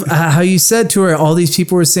because of how you said to her, all these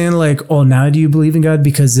people were saying like, oh, now do you believe in God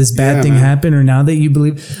because this bad thing happened? Or now that you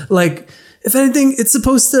believe, like, if anything, it's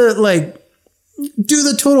supposed to like do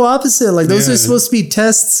the total opposite. Like, those are supposed to be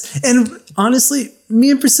tests. And honestly, me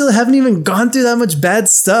and Priscilla haven't even gone through that much bad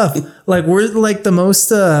stuff. Like, we're like the most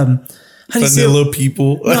vanilla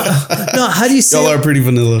people. No, how do you say y'all are pretty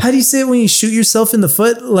vanilla. How do you say it when you shoot yourself in the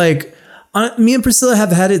foot? Like, me and Priscilla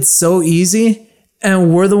have had it so easy,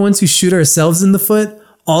 and we're the ones who shoot ourselves in the foot.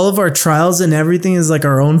 All of our trials and everything is like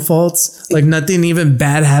our own faults. Like, nothing even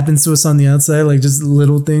bad happens to us on the outside. Like, just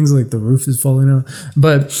little things like the roof is falling out.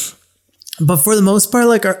 But for the most part,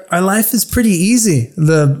 like, our life is pretty easy.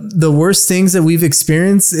 The worst things that we've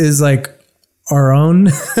experienced is like our own,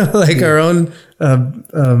 like our own,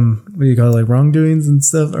 what do you call it? Like, wrongdoings and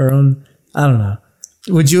stuff. Our own, I don't know.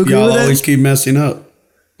 Would you agree with that? Y'all always keep messing up.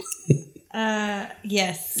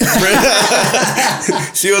 Yes.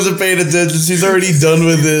 She wasn't paying attention. She's already done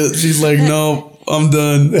with it. She's like, no, I'm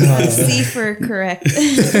done. C for correct.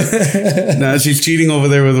 Nah, she's cheating over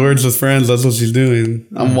there with Words with Friends. That's what she's doing.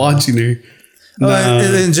 I'm watching her.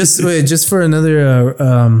 And just for another,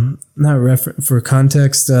 not reference for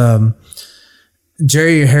context,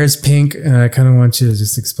 Jerry, your hair's pink, and I kind of want you to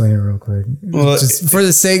just explain it real quick. Well, just for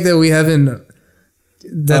the sake that we haven't,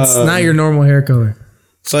 that's not your normal hair color.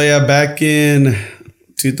 So yeah, back in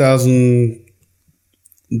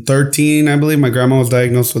 2013, I believe, my grandma was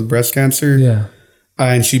diagnosed with breast cancer. Yeah,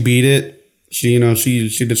 and she beat it. She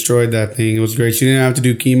destroyed that thing. It was great. She didn't have to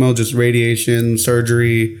do chemo, just radiation,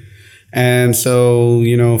 surgery. And so,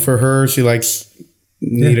 for her, she likes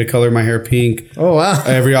me to color my hair pink. Oh, wow.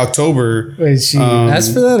 Every October. Wait, she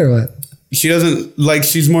asked for that or what? She doesn't,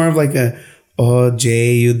 she's more of like oh,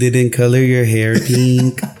 Jay, you didn't color your hair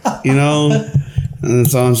pink, And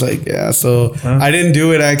so I was like, yeah. So I didn't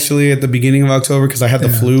do it actually at the beginning of October because I had the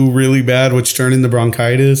flu really bad, which turned into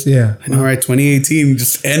bronchitis. Yeah. I know, right? 2018,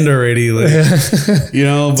 just end already. But. Do you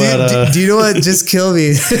know what just killed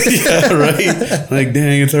me? Yeah, right? Like,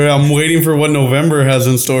 dang, it's all right. I'm waiting for what November has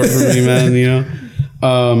in store for me, man,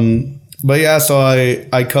 But yeah, so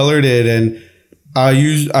I colored it and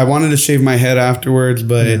I wanted to shave my head afterwards,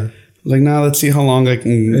 but... Like, nah, let's see how long I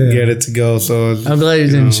can get it to go. So I'm glad you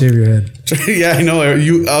didn't shave your head. Yeah, I know.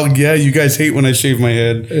 You guys hate when I shave my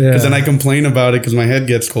head because then I complain about it because my head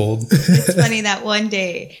gets cold. It's funny that one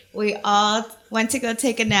day we all went to go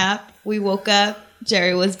take a nap. We woke up.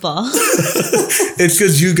 Jerry was bald. It's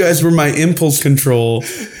because you guys were my impulse control.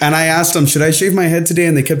 And I asked them, should I shave my head today?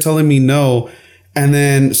 And they kept telling me no. And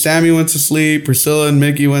then Sammy went to sleep. Priscilla and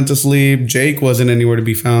Mickey went to sleep. Jake wasn't anywhere to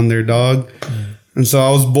be found, their dog. And so I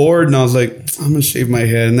was bored and I was like, I'm going to shave my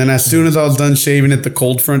head. And then as soon as I was done shaving it, the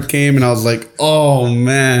cold front came and I was like, oh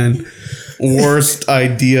man, worst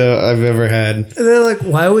idea I've ever had. And they're like,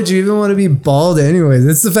 why would you even want to be bald anyways?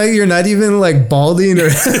 It's the fact you're not even like balding or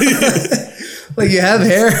like you have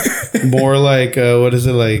hair. More like, what is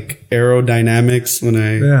it? Like aerodynamics when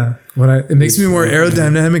I... It makes me more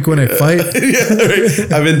aerodynamic when I fight. Yeah,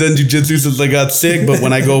 right. I haven't done jiu-jitsu since I got sick, but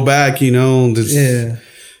when I go back, No,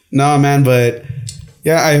 man, but...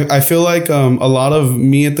 Yeah, I feel like a lot of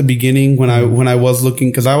me at the beginning when I was looking,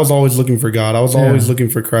 because I was always looking for God. I was always looking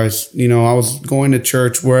for Christ. I was going to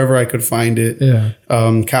church wherever I could find it. Yeah.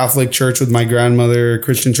 Catholic church with my grandmother,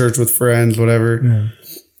 Christian church with friends, whatever. Yeah.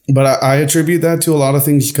 But I attribute that to a lot of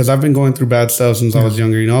things because I've been going through bad stuff since I was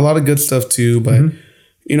younger. A lot of good stuff too, but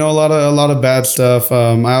a lot of bad stuff.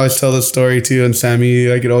 I always tell this story too, and Sammy,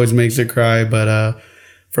 like, it always makes her cry. But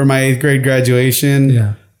for my 8th grade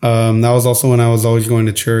graduation, that was also when I was always going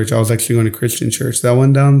to church. I was actually going to Christian church. That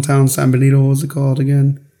one downtown San Benito, what was it called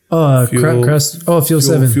again? Fuel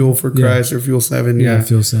 7. Fuel for Christ or Fuel 7. Yeah,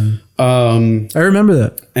 Fuel 7. I remember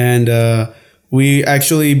that. And we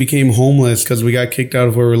actually became homeless because we got kicked out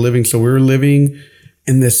of where we were living. So we were living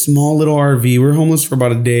in this small little RV. We were homeless for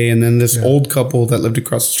about a day. And then this old couple that lived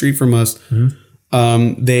across the street from us,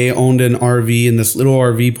 they owned an RV in this little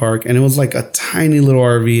RV park. And it was like a tiny little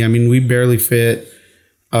RV. I mean, we barely fit.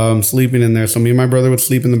 Sleeping in there. So me and my brother would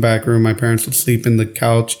sleep in the back room. My parents would sleep in the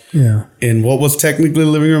couch in what was technically the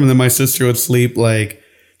living room. And then my sister would sleep, like,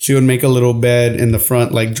 she would make a little bed in the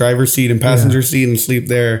front, like driver's seat and passenger seat, and sleep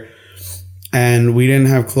there. And we didn't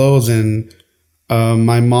have clothes. And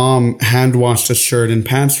my mom hand washed a shirt and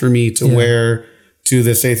pants for me to wear to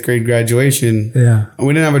this 8th grade graduation. Yeah. And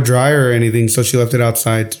we didn't have a dryer or anything. So she left it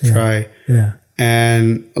outside to dry. Yeah.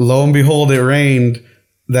 And lo and behold, it rained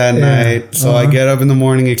that night. So I get up in the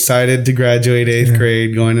morning excited to graduate 8th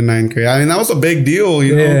grade, going to 9th grade. I mean, that was a big deal,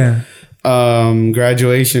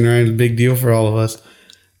 graduation, right? A big deal for all of us.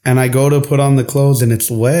 And I go to put on the clothes and it's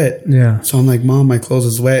wet. Yeah. So I'm like, Mom, my clothes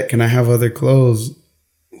is wet. Can I have other clothes?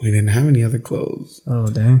 We didn't have any other clothes. Oh,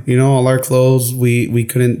 dang. All our clothes, we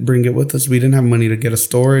couldn't bring it with us. We didn't have money to get a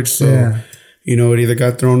storage. So, it either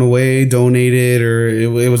got thrown away, donated, or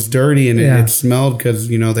it was dirty and it smelled because,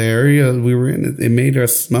 the area we were in, it made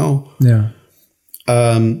us smell. Yeah.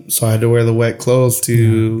 So I had to wear the wet clothes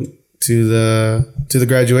to the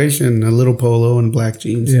graduation, a little polo and black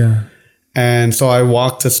jeans. Yeah. And so I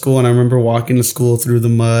walked to school, and I remember walking to school through the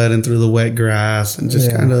mud and through the wet grass and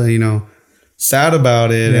just kind of, sad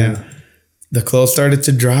about it. Yeah. And the clothes started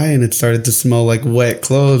to dry and it started to smell like wet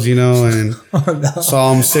clothes, and so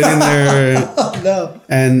I'm sitting there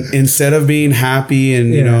and instead of being happy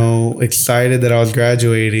and, excited that I was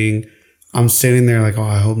graduating, I'm sitting there like, oh,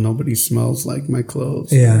 I hope nobody smells like my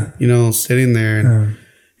clothes. Yeah. Sitting there and,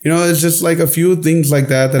 it's just like a few things like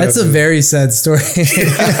that. That's a very sad story.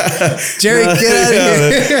 Jerry, get out of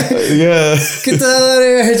here. Get the hell out of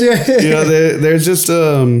here, Jerry. There's just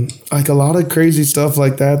like a lot of crazy stuff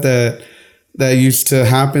like that used to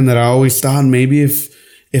happen that I always thought maybe if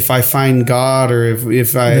if I find God or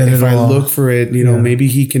if I look for it, you know, maybe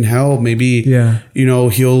he can help. Maybe, you know,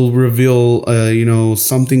 he'll reveal, you know,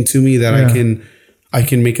 something to me that I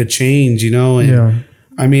can make a change, you know? And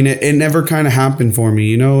I mean, it never kind of happened for me,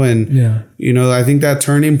 you know? And, you know, I think that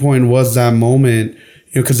turning point was that moment,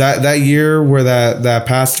 you know, cause that year where that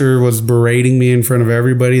pastor was berating me in front of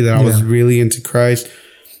everybody that I was really into Christ.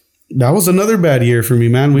 That was another bad year for me,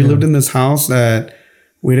 man. We lived in this house that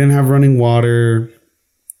we didn't have running water.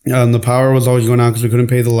 The power was always going out because we couldn't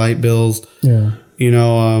pay the light bills. You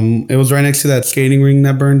know, it was right next to that skating ring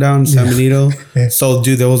that burned down in San Benito. So,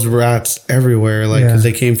 dude, there was rats everywhere, like, because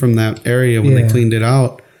they came from that area when they cleaned it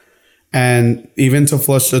out. And even to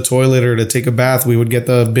flush the toilet or to take a bath, we would get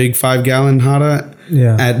the big 5-gallon hot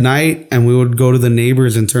at night, and we would go to the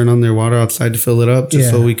neighbors and turn on their water outside to fill it up just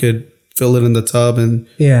so we could fill it in the tub and,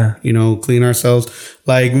 you know, clean ourselves.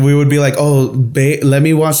 Like, we would be like, oh, let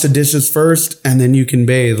me wash the dishes first and then you can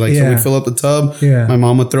bathe. Like, so we'd fill up the tub. My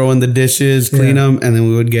mom would throw in the dishes, clean them, and then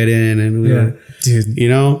we would get in and we would, dude, you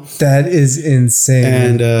know? That is insane.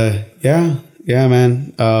 And, yeah,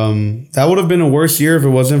 man. That would have been a worse year if it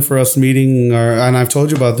wasn't for us meeting and I've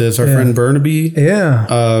told you about this, our friend Burnaby.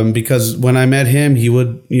 Because when I met him, he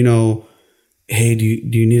would, you know, hey, do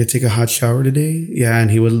you need to take a hot shower today? Yeah. And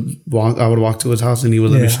I would walk to his house and he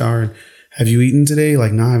would let me shower. Have you eaten today?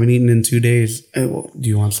 Like, no, I haven't eaten in 2 days. Hey, well, do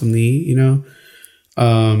you want something to eat? You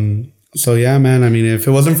know? So yeah, man, I mean, if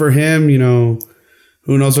it wasn't for him, you know,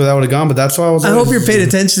 who knows where that would have gone, but that's why I hope you're paying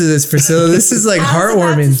attention to this, Priscilla. This is like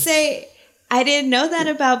heartwarming. I didn't know that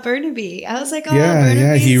about Burnaby. I was like, oh,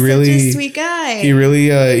 Burnaby's such a sweet guy. He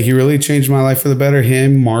really changed my life for the better.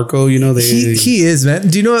 Him, Marco, you know, he is, man.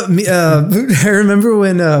 Do you know what? I remember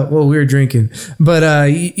when we were drinking,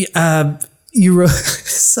 but you wrote.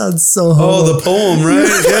 Sounds so homo. Oh, the poem, right?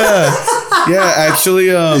 Yeah, actually,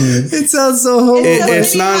 it sounds so homo.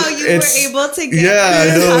 It's not. How you were able to get what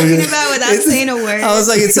you're talking about without saying a word. I was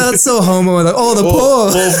like, it sounds so homo. Like, oh, the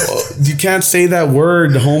poem. Well, you can't say that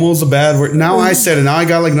word. Homo's a bad word. Now I said it. Now I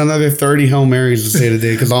got like another 30 Hail Marys to say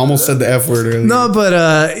today because I almost said the F word earlier. No,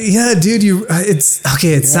 but yeah, dude, it's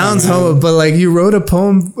okay. It sounds homo, but like you wrote a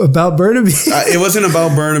poem about Burnaby. It wasn't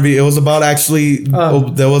about Burnaby. It was about actually.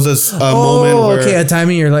 There was a moment where a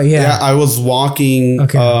timing. You're like, I was walking.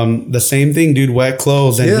 The same thing, dude, wet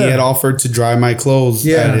clothes, and he had offered to dry my clothes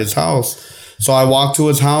at his house. So I walked to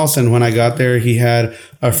his house, and when I got there, he had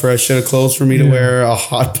a fresh set of clothes for me to wear, a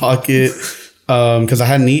Hot Pocket, because I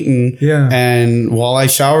hadn't eaten. And while I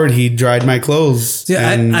showered, he dried my clothes.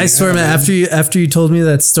 I swear, man, after you told me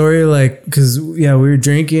that story, like, because we were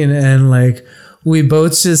drinking, and like we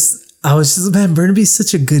both I was just, man, Burnaby's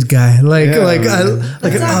such a good guy. Let's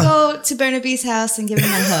all go to Burnaby's house and give him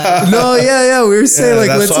a hug. We were saying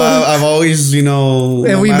that's why I've always, you know,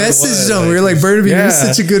 and we messaged him. We were like, Burnaby, you're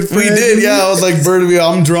such a good friend. We did, I was like, Burnaby,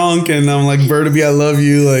 I'm drunk, and I'm like, Burnaby, I love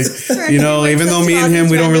you. Like, you know, even though me and him,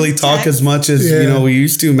 we don't really talk as much as you know we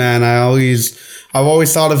used to, man. I've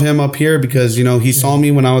always thought of him up here because, you know, he saw me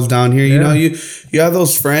when I was down here. You know, you have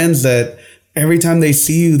those friends that every time they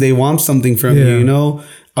see you, they want something from you. You know.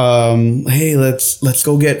 Hey, let's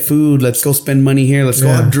go get food. Let's go spend money here. Let's go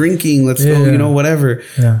out drinking. Let's go, you know, whatever.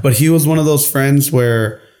 But he was one of those friends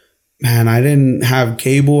where, man, I didn't have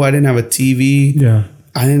cable. I didn't have a TV.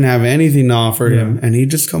 I didn't have anything to offer him. And he'd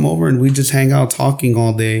just come over and we'd just hang out talking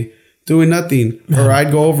all day, doing nothing. Or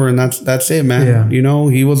I'd go over and that's it, man. You know,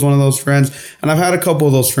 he was one of those friends. And I've had a couple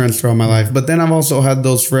of those friends throughout my life. But then I've also had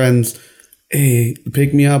those friends, hey,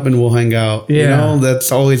 pick me up and we'll hang out. You know,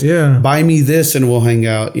 that's always buy me this and we'll hang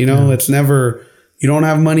out. You know, it's never, you don't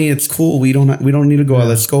have money, it's cool. We don't need to go out.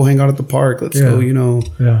 Let's go hang out at the park. Let's go, you know.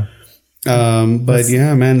 But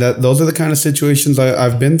man, those are the kind of situations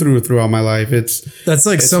I've been throughout my life. That's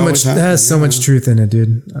like so much, that has so much truth in it,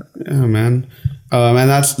 dude. Yeah, man. And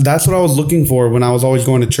that's what I was looking for when I was always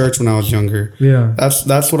going to church when I was younger.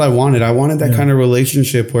 That's what I wanted. I wanted that kind of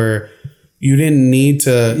relationship where you didn't need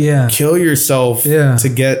to kill yourself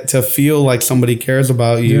to feel like somebody cares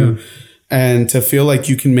about you and to feel like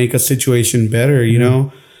you can make a situation better, you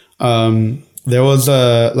know? There was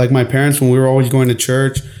like my parents, when we were always going to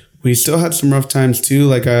church, we still had some rough times too.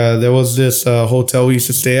 Like there was this hotel we used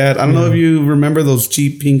to stay at. I don't know if you remember those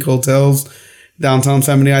cheap pink hotels downtown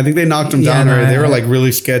San Benito. I think they knocked them down already. They were like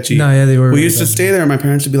really sketchy. They were. We used to stay there and my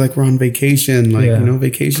parents would be like, we're on vacation, like, you know,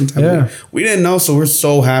 vacation time. We didn't know, so we're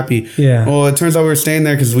so happy. Well, it turns out we were staying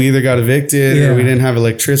there because we either got evicted or we didn't have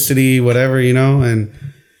electricity, whatever, you know, and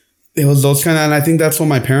it was those kind of, and I think that's what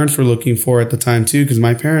my parents were looking for at the time too, because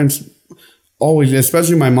my parents always,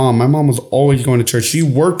 especially my mom was always going to church. She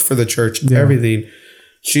worked for the church, everything.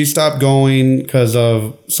 She stopped going because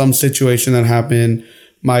of some situation that happened.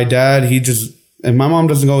 My dad, and my mom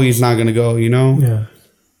doesn't go, he's not going to go, you know?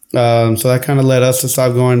 Yeah. So that kind of led us to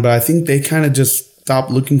stop going. But I think they kind of just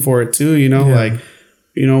stopped looking for it too, you know? Yeah. Like,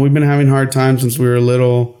 you know, we've been having hard times since we were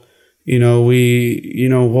little. You know,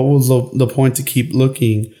 what was the point to keep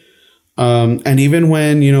looking? And even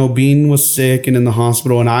when, you know, Bean was sick and in the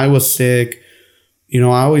hospital and I was sick, you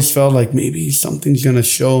know, I always felt like maybe something's going to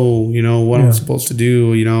show, you know, what I'm supposed to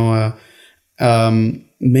do, you know,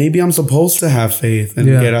 maybe I'm supposed to have faith and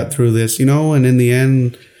get out through this, you know, and in the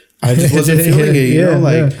end, I just wasn't feeling it, you know,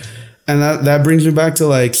 like, and that brings me back to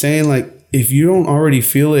like saying like, if you don't already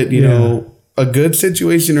feel it, you know, a good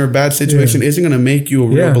situation or a bad situation isn't going to make you a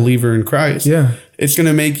real believer in Christ. Yeah. It's going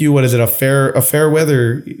to make you, what is it? A fair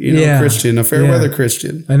weather, you know, Christian, a fair weather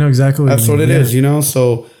Christian. I know exactly That's what it is, you know?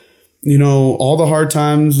 So, you know, all the hard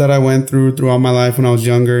times that I went throughout my life when I was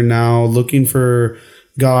younger, now looking for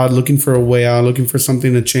God, looking for a way out, looking for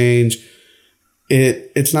something to change.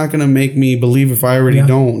 It's not going to make me believe if I already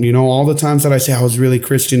don't. You know, all the times that I say I was really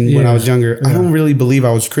Christian when I was younger, I don't really believe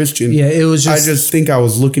I was Christian. Yeah, it was just... I just think I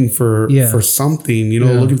was looking for something, you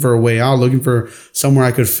know, looking for a way out, looking for somewhere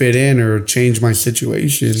I could fit in or change my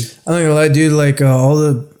situation. I'm not gonna lie, dude, like all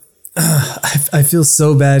the... I feel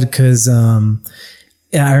so bad because, I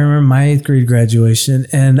remember my 8th grade graduation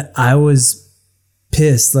and I was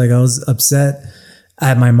pissed. Like I was upset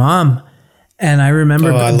at my mom. And I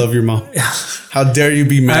remember... Oh, I love your mom. How dare you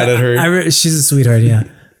be mad at her? She's a sweetheart, yeah.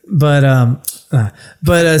 But and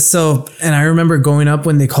I remember going up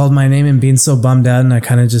when they called my name and being so bummed out, and I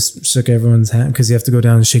kind of just shook everyone's hand because you have to go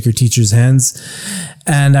down and shake your teacher's hands.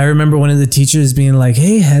 And I remember one of the teachers being like,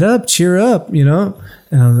 "Hey, head up, cheer up," you know?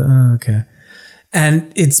 And I was like, "Oh, okay."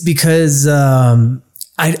 And it's because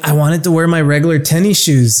I wanted to wear my regular tennis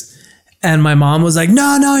shoes. And my mom was like,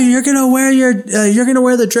 no, you're going to wear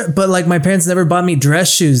the dress. But like my parents never bought me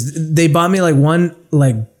dress shoes. They bought me like one,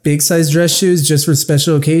 like big size dress shoes just for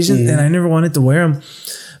special occasions. And I never wanted to wear them,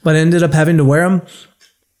 but I ended up having to wear them.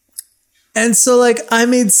 And so like, I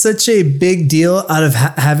made such a big deal out of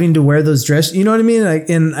having to wear those dress, you know what I mean? Like,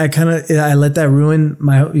 and I let that ruin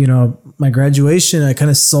my, you know, my graduation. I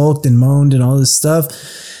kind of sulked and moaned and all this stuff,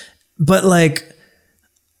 but like,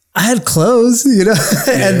 I had clothes, you know,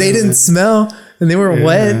 and they didn't smell and they were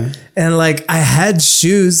wet. And like I had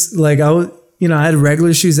shoes, like I had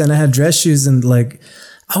regular shoes and I had dress shoes and like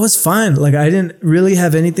I was fine. Like I didn't really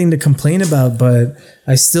have anything to complain about, but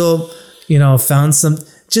I still, you know, found some.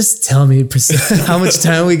 Just tell me, Priscilla, how much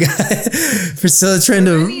time we got. Priscilla trying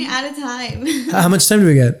to... We're running out of time. How much time do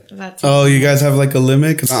we get? Oh, you guys have like a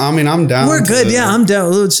limit? Cause I mean, I'm down. We're good. Yeah, I'm down.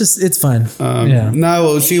 It's fine.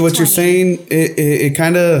 No, see what you're saying. It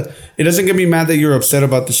kind of... It doesn't get me mad that you're upset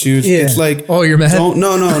about the shoes. Yeah. It's like... Oh, you're mad?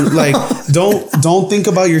 No. Like, don't think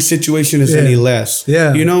about your situation as any less.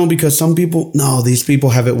 Yeah. You know, because some people... No, these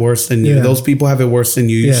people have it worse than you. Those people have it worse than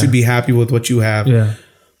you. You should be happy with what you have. Yeah.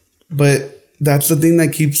 But... That's the thing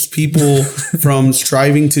that keeps people from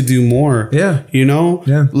striving to do more. Yeah. You know?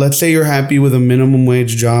 Yeah. Let's say you're happy with a minimum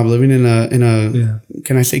wage job, living in a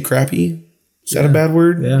can I say crappy? Is that a bad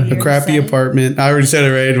word? Yeah. A crappy apartment. I already said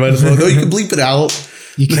it right. Might as well go. You can bleep it out.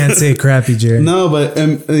 You can't say crappy, Jerry. No, but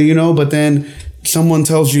you know, but then someone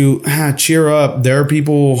tells you, cheer up. There are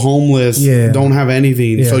people homeless, don't have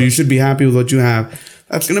anything. So you should be happy with what you have.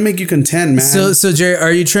 That's going to make you content, man. So Jerry,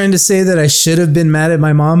 are you trying to say that I should have been mad at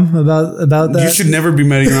my mom about that? You should never be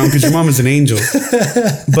mad at your mom because your mom is an angel.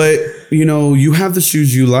 But, you know, you have the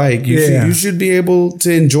shoes you like. You should be able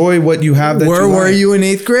to enjoy what you have. Where were you in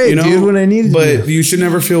 8th grade, dude, when I needed you? But you should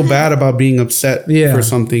never feel bad about being upset for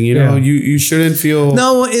something. You know, you shouldn't feel...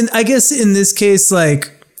 No, I guess in this case,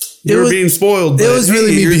 like... You're being spoiled. But it was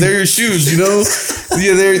really me. They're your shoes, you know.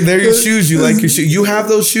 They're your shoes. You like your shoes. You have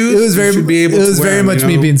those shoes. It was very. It was very much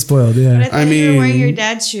me being spoiled. Yeah. But I mean, you were wearing your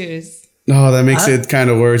dad's shoes. No, that makes it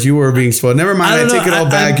kind of worse. You were being spoiled. Never mind. I take it all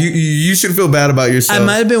back. You should feel bad about yourself. I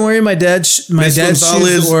might have been wearing my dad's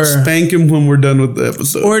shoes, or spank him when we're done with the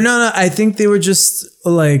episode. Or no. I think they were just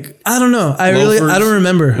like, I don't know. I don't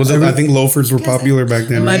remember. I think loafers were popular back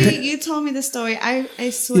then. You told me the story.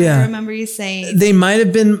 I swear I remember you saying they might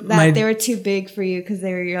have been they were too big for you because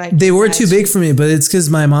they were they were too big for me, but it's because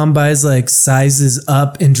my mom buys like sizes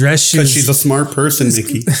up in dress shoes. Because she's a smart person,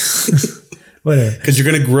 Mickey. Whatever. Because you're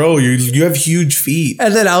gonna grow. You have huge feet.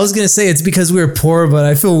 And then I was gonna say it's because we were poor, but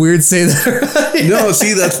I feel weird saying that. No,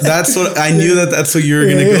 see, that's what I knew that's what you were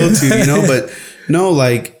gonna go to, you know. But no,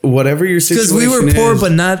 like whatever your situation is, because we were poor,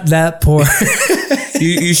 but not that poor.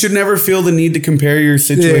 you should never feel the need to compare your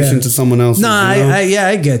situation to someone else's. No,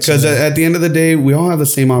 I get you. Because at the end of the day, we all have the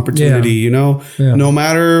same opportunity, you know. Yeah. No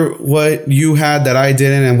matter what you had that I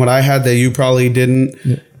didn't, and what I had that you probably didn't.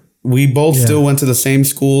 Yeah. We both still went to the same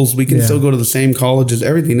schools. We can still go to the same colleges,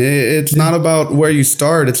 everything. It's not about where you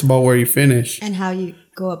start. It's about where you finish. And how you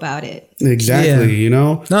go about it. Exactly, you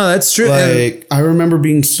know? No, that's true. Like, I remember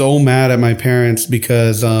being so mad at my parents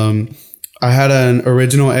because I had an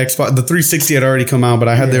original Xbox. The 360 had already come out, but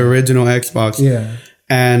I had the original Xbox. Yeah.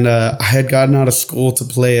 And I had gotten out of school to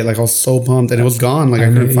play it. Like, I was so pumped. And it was gone. Like, I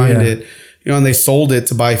couldn't find it. You know, and they sold it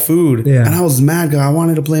to buy food. Yeah. And I was mad because I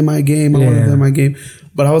wanted to play my game. I wanted to play my game.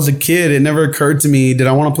 But I was a kid. It never occurred to me, did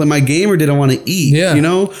I want to play my game or did I want to eat? Yeah. You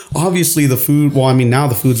know, obviously the food, well, I mean, now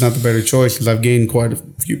the food's not the better choice because I've gained quite a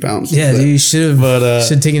few pounds. Yeah, you should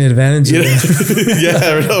have taken advantage of it.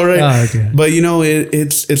 Yeah, right. Oh, okay. But, you know,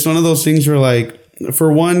 it's one of those things where, like,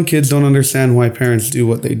 for one, kids don't understand why parents do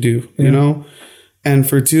what they do, you know? And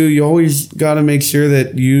for two, you always got to make sure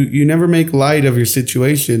that you never make light of your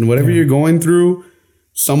situation. Whatever you're going through,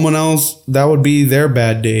 someone else, that would be their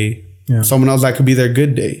bad day. Yeah. Someone else, that could be their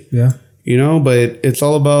good day. Yeah. You know, but it's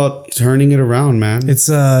all about turning it around, man. It's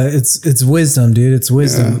wisdom, dude. It's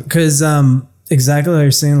wisdom. Because exactly like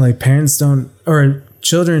you're saying, like parents don't, or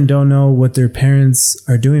children don't know what their parents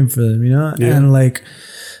are doing for them, you know? Yeah. And like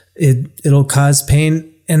it'll cause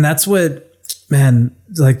pain. And that's what, man,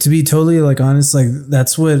 like to be totally like honest, like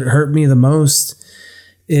that's what hurt me the most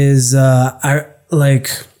is I like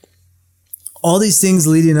all these things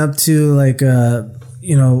leading up to like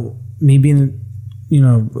you know, me being, you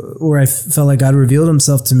know, where I felt like God revealed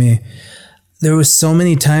himself to me. There was so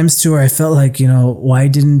many times to where I felt like, you know, why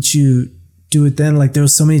didn't you do it then? Like there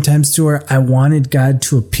was so many times to where I wanted God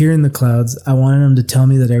to appear in the clouds. I wanted him to tell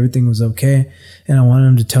me that everything was okay. And I wanted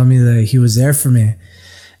him to tell me that he was there for me.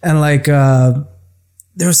 And like,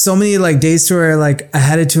 there were so many like days to where like I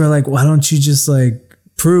had it to where like, why don't you just like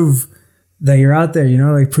prove that you're out there, you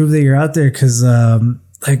know, like prove that you're out there. Cause,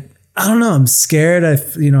 like, I don't know. I'm scared. I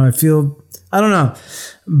feel, I don't know,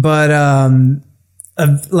 but,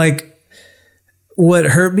 like what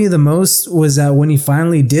hurt me the most was that when he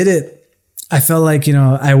finally did it, I felt like, you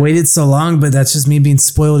know, I waited so long, but that's just me being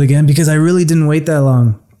spoiled again because I really didn't wait that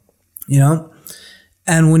long, you know?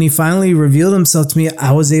 And when he finally revealed himself to me,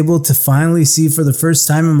 I was able to finally see for the first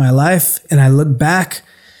time in my life. And I looked back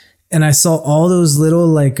and I saw all those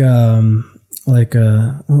little it's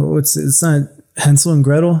not Hansel and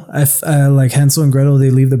Gretel. I like Hansel and Gretel. They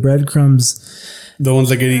leave the breadcrumbs. The ones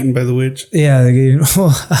that get eaten by the witch? Yeah. They get eaten.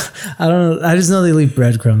 Well, I don't know. I just know they leave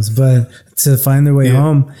breadcrumbs, but to find their way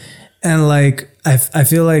home. And like, I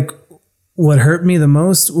feel like what hurt me the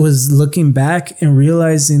most was looking back and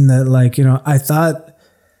realizing that like, you know, I thought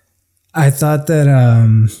that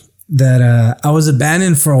I was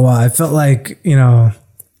abandoned for a while. I felt like, you know,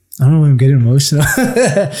 I don't know when I'm getting emotional.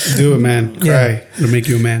 Do it, man. Cry. Yeah. It'll make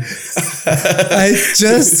you a man. I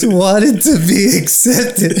just wanted to be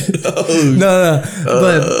accepted. No.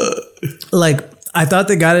 But like, I thought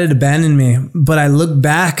that God had abandoned me, but I looked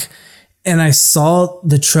back and I saw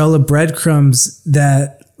the trail of breadcrumbs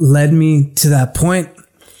that led me to that point.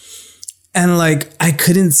 And like, I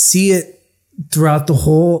couldn't see it throughout the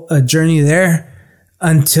whole journey there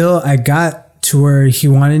until I got to where he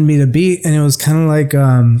wanted me to be. And it was kind of like,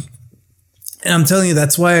 and I'm telling you,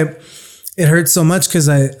 that's why it hurts so much. Cause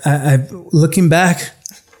I looking back.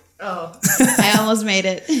 Oh, I almost made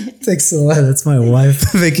it. Thanks a lot. That's my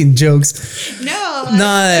wife making jokes. No.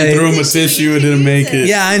 I threw him a tissue and didn't make it.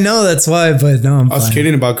 Yeah, I know that's why, but no, I was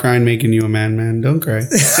kidding about crying making you a man. Don't cry.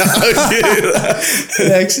 Actually,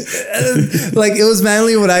 like it was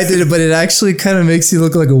manly when I did it, but it actually kind of makes you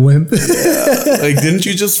look like a wimp. Yeah. Like, didn't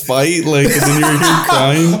you just fight? Like, and then you were here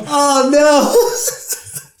crying? Oh, no.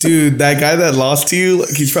 Dude, that guy that lost to you, like,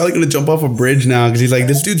 he's probably going to jump off a bridge now because he's like,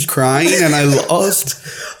 this dude's crying and I lost.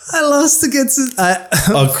 I lost against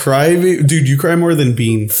a cry, dude. You cry more than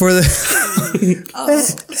Bean for the.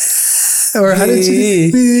 Or how did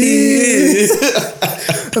you?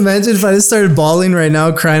 Imagine if I just started bawling right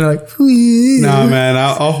now, crying like. Nah, man,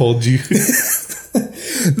 I'll hold you.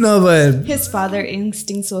 No, but his father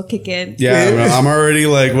instincts will kick in. Yeah, bro, I'm already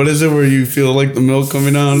like, what is it where you feel like the milk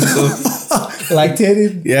coming on? So.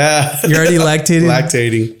 Lactated? Yeah. You're already lactating?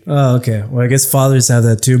 Lactating. Oh, okay. Well, I guess fathers have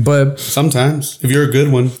that too, but sometimes if you're a good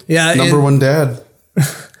one. Yeah. Number one dad.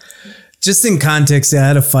 Just in context, I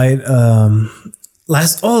had a fight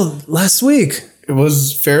last week. It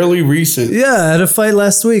was fairly recent. Yeah, I had a fight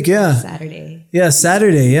last week. Yeah. Saturday. Yeah,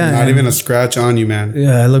 Saturday. Yeah. Not even a scratch on you, man.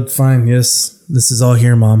 Yeah, I looked fine. Yes. This is all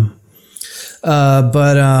here, Mom.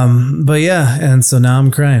 But yeah, and so now I'm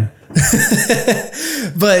crying.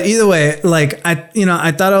 But either way, like I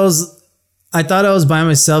thought I was by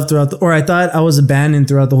myself throughout or I thought I was abandoned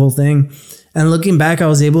throughout the whole thing. And looking back, I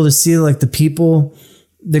was able to see like the people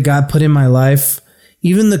that God put in my life,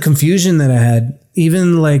 even the confusion that I had,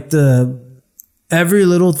 even like every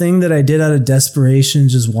little thing that I did out of desperation,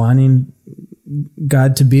 just wanting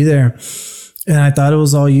God to be there. And I thought it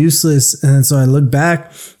was all useless. And so I look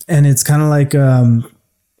back, and it's kind of like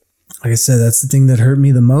I said, that's the thing that hurt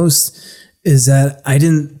me the most, is that I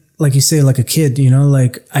didn't, like you say, like a kid, you know,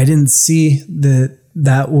 like I didn't see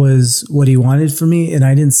that was what he wanted for me. And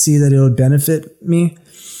I didn't see that it would benefit me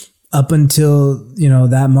up until, you know,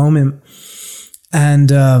 that moment. And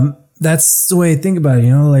that's the way I think about it,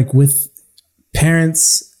 you know, like with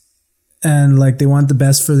parents, and like they want the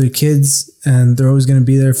best for their kids, and they're always going to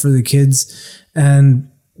be there for the kids.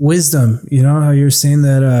 And wisdom, you know, how you're saying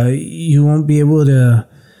that you won't be able to,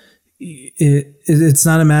 it's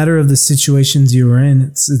not a matter of the situations you were in,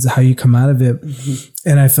 it's how you come out of it. Mm-hmm.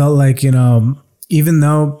 And I felt like, you know, even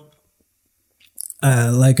though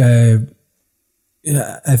like I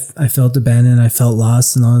felt abandoned, I felt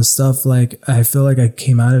lost and all this stuff, like I feel like I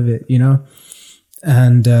came out of it, you know.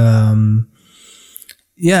 And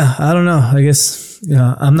yeah, I don't know, I guess, you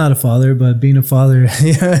know, I'm not a father, but being a father.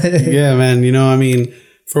 Yeah, man, you know, I mean,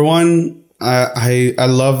 for one, I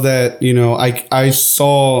love that, you know, I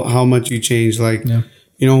saw how much you changed. Like, yeah.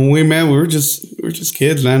 You know, when we met, we were just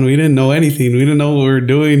kids, man. We didn't know anything. We didn't know what we were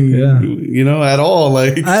doing, you know, at all.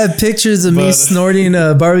 Like, I have pictures of me snorting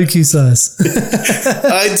barbecue sauce.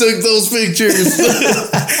 I took those pictures.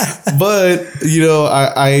 But, you know,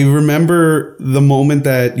 I remember the moment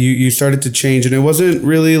that you started to change, and it wasn't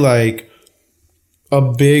really like a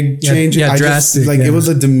big change. Yeah, drastic. It was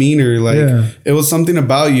a demeanor. Like, it was something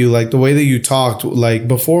about you, like the way that you talked. Like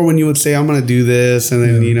before, when you would say, I'm going to do this, and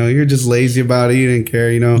then, you know, you're just lazy about it. You didn't care,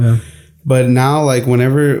 you know. Yeah. But now, like,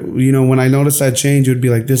 whenever, you know, when I noticed that change, it would be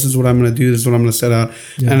like, this is what I'm going to do. This is what I'm going to set out.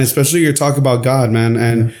 Yeah. And especially your talk about God, man.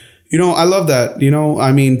 And, you know, I love that. You know,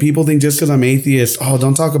 I mean, people think just because I'm atheist, oh,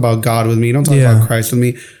 don't talk about God with me. Don't talk about Christ with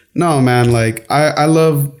me. No, man. Like, I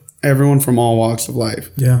love everyone from all walks of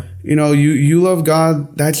life. Yeah. You know, you love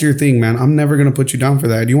God. That's your thing, man. I'm never going to put you down for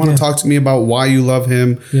that. You want to talk to me about why you love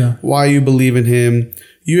him, why you believe in him.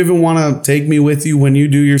 You even want to take me with you when you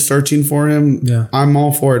do your searching for him. Yeah. I'm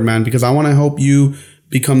all for it, man, because I want to help you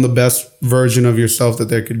become the best version of yourself that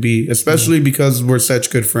there could be, especially because we're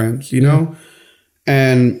such good friends, you know?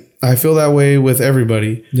 And I feel that way with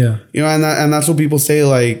everybody. Yeah. You know, and that's what people say,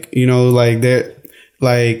 like, you know, like that.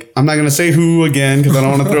 Like, I'm not going to say who again, because I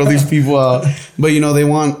don't want to throw these people out. But, you know,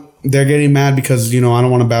 they're getting mad because, you know, I don't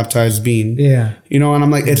want to baptize Bean. Yeah. You know, and I'm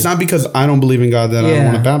like, it's not because I don't believe in God that I don't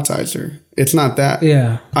want to baptize her. It's not that.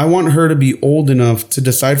 Yeah. I want her to be old enough to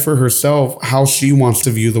decide for herself how she wants to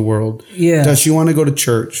view the world. Yeah. Does she want to go to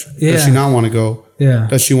church? Yeah. Does she not want to go? Yeah.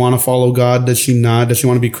 Does she want to follow God? Does she not? Does she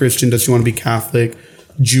want to be Christian? Does she want to be Catholic?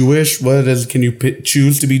 Jewish? What is? Can you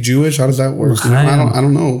choose to be Jewish? How does that work? You know, I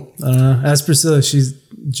don't know. I don't know. Ask Priscilla. She's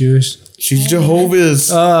Jewish. She's Jehovah's.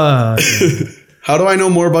 How do I know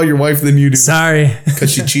more about your wife than you do? Sorry.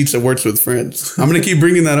 Because she cheats and works with friends. I'm going to keep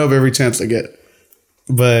bringing that up every chance I get.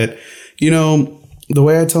 But, you know, the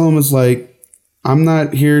way I tell them is like, I'm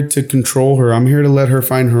not here to control her. I'm here to let her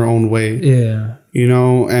find her own way. Yeah. You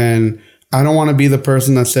know, and I don't want to be the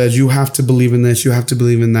person that says, you have to believe in this, you have to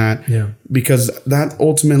believe in that. Yeah. Because that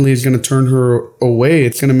ultimately is going to turn her away.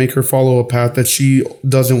 It's going to make her follow a path that she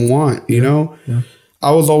doesn't want, you know? Yeah.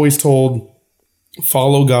 I was always told,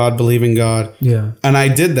 follow God, believe in God. Yeah. And I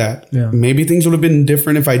did that. Yeah. Maybe things would have been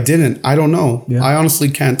different if I didn't. I don't know. Yeah. I honestly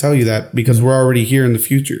can't tell you that because we're already here in the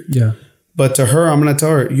future. Yeah. But to her, I'm going to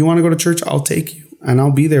tell her, you want to go to church? I'll take you and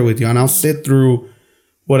I'll be there with you and I'll sit through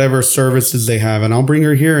whatever services they have, and I'll bring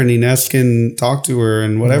her here and Ines can talk to her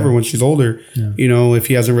and whatever when she's older. Yeah. You know, if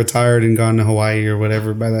he hasn't retired and gone to Hawaii or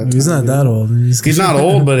whatever by that time. He's not that old. He's not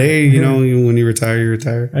old, but hey, you know, when you retire, you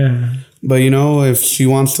retire. Yeah. But, you know, if she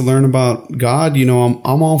wants to learn about God, you know,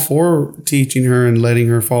 I'm all for teaching her and letting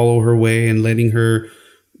her follow her way and letting her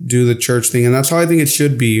do the church thing. And that's how I think it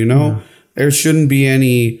should be, you know? Yeah. There shouldn't be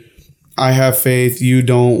any, I have faith, you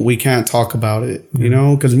don't, we can't talk about it, you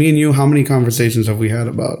know? Because me and you, how many conversations have we had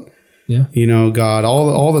about, you know, God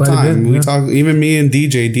all the time? We talk, even me and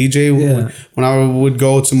DJ, when I would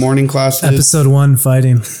go to morning classes. Episode 1,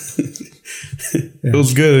 fighting. It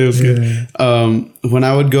was good. It was good. When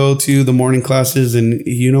I would go to the morning classes and,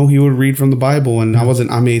 you know, he would read from the Bible and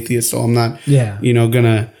I'm atheist, so I'm not, you know,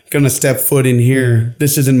 gonna step foot in here. Yeah.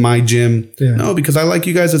 This isn't my gym. Yeah. No, because I like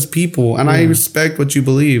you guys as people and I respect what you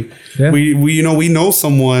believe. Yeah. We you know, we know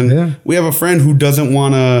someone, we have a friend who doesn't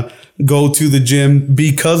want to go to the gym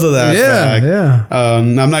because of that fact. Yeah.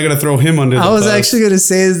 I'm not going to throw him under the bus. I was actually going to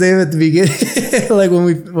say his name at the beginning. Like when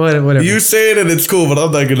we, whatever. You say it and it's cool, but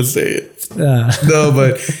I'm not going to say it. No,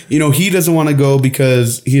 but he doesn't want to go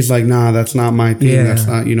because he's like, nah, that's not my thing. Yeah. That's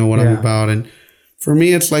not, what I'm about. And for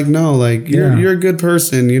me, it's like, no, like you're a good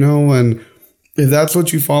person, and if that's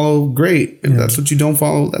what you follow, great. If that's what you don't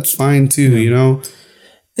follow, that's fine too,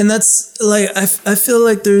 And that's like, I feel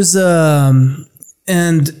like there's, and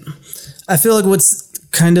I feel like what's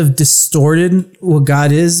kind of distorted what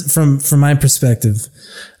God is from my perspective.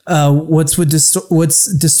 What's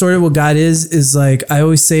distorted what God is like, I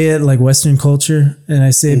always say it like Western culture, and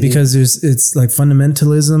I say it because it's like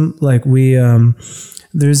fundamentalism. Like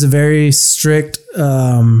there's a very strict,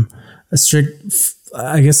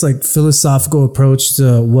 I guess like philosophical approach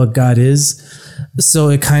to what God is. So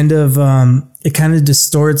it kind of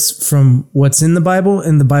distorts from what's in the Bible,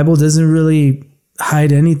 and the Bible doesn't really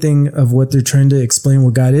hide anything of what they're trying to explain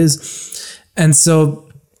what God is. And so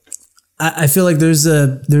I feel like there's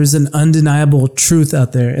an undeniable truth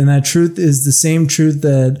out there, and that truth is the same truth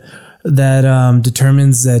that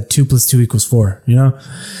determines that 2 + 2 = 4.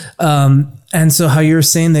 And so how you're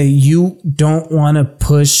saying that you don't want to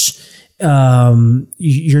push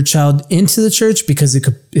your child into the church because it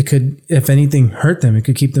could, if anything, hurt them. It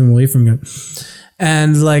could keep them away from it.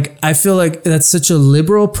 And like, I feel like that's such a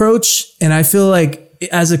liberal approach. And I feel like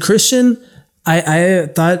as a Christian, I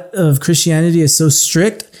thought of Christianity as so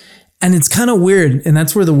strict, and it's kind of weird. And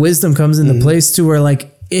that's where the wisdom comes into place too, where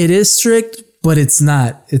like it is strict, but it's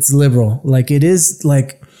not, it's liberal. Like it is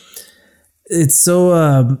like, it's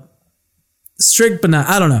so strict, but not,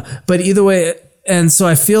 I don't know. But either way, and so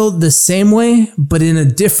I feel the same way, but in a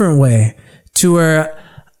different way, to where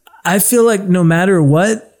I feel like no matter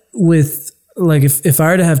what, with like if I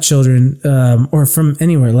were to have children, or from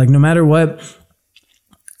anywhere, like no matter what,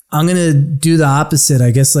 I'm going to do the opposite.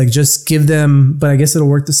 I guess like just give them, but I guess it'll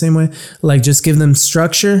work the same way. Like just give them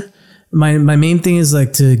structure. My main thing is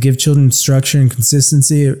like to give children structure and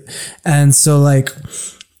consistency. And so like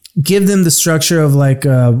give them the structure of like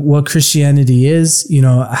what Christianity is,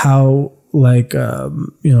 how like,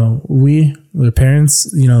 we, their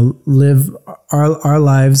parents, live our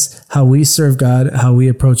lives, how we serve God, how we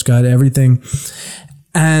approach God, everything.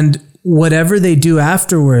 And whatever they do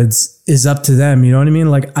afterwards is up to them. You know what I mean?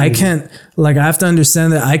 Like I can't, like I have to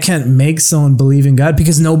understand that I can't make someone believe in God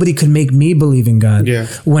because nobody could make me believe in God. Yeah.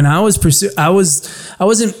 When I was I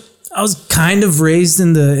was kind of raised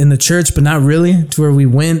in the church, but not really, to where we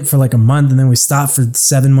went for like a month and then we stopped for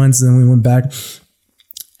 7 months and then we went back.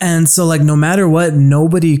 And so like, no matter what,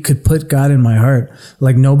 nobody could put God in my heart.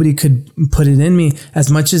 Like nobody could put it in me as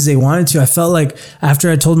much as they wanted to. I felt like after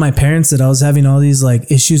I told my parents that I was having all these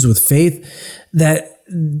like issues with faith, that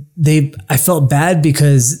I felt bad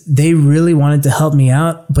because they really wanted to help me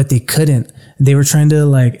out, but they couldn't. They were trying to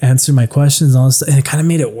like answer my questions and all this stuff, and it kind of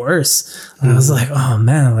made it worse. I was like, oh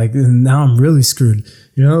man, like now I'm really screwed.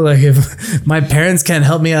 Like if my parents can't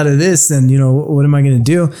help me out of this, then, what am I going to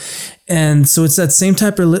do? And so it's that same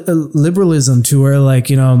type of liberalism to where like,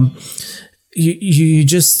 you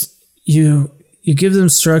give them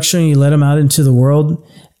structure and you let them out into the world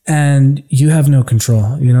and you have no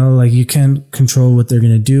control, like you can't control what they're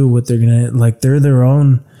going to do, what they're going to, like, they're their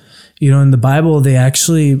own, in the Bible, they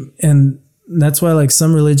actually, and that's why like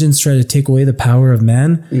some religions try to take away the power of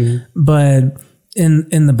man. But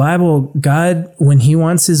in the Bible, God, when he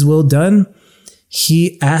wants his will done,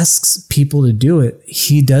 he asks people to do it.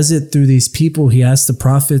 He does it through these people. He asks the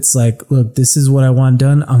prophets, like, look, this is what I want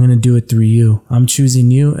done. I'm going to do it through you. I'm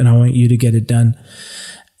choosing you and I want you to get it done.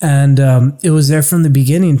 And it was there from the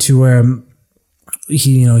beginning to where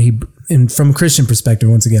he, and from a Christian perspective,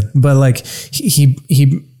 once again, but like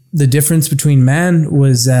he the difference between man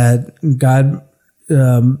was that God,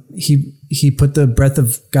 he put the breath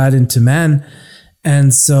of God into man.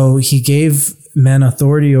 And so he gave man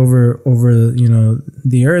authority over,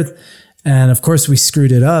 the earth. And of course we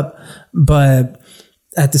screwed it up, but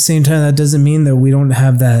at the same time, that doesn't mean that we don't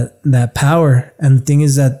have that power. And the thing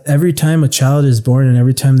is that every time a child is born and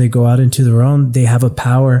every time they go out into their own, they have a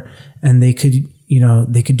power and they could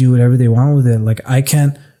do whatever they want with it. Like I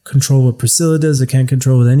can't control what Priscilla does. I can't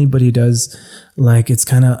control what anybody does. Like it's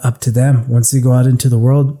kind of up to them. Once they go out into the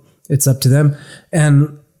world, it's up to them.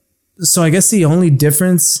 And so I guess the only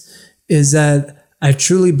difference is that I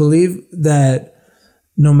truly believe that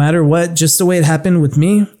no matter what, just the way it happened with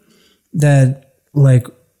me, that like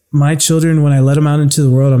my children, when I let them out into the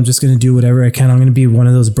world, I'm just going to do whatever I can. I'm going to be one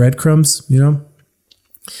of those breadcrumbs,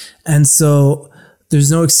 And so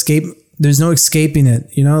there's no escaping it,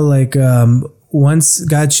 like once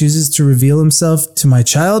God chooses to reveal himself to my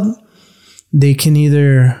child, they can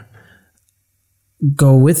either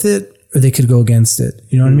go with it or they could go against it.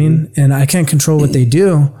 You know what I mean? And I can't control what they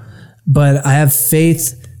do, but I have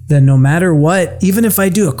faith that no matter what, even if I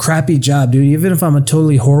do a crappy job, dude, even if I'm a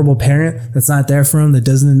totally horrible parent that's not there for him, that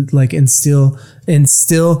doesn't like instill like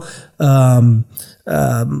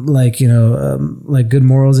good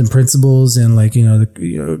morals and principles and like,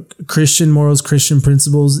 Christian morals, Christian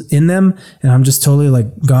principles in them, and I'm just totally like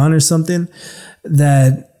gone or something,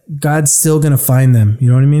 that God's still going to find them. You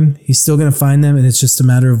know what I mean? He's still going to find them. And it's just a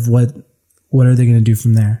matter of what are they going to do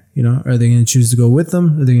from there? Are they going to choose to go with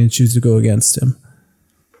them? Or are they going to choose to go against him?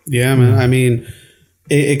 Yeah, man. I mean,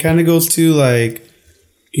 it kind of goes to like,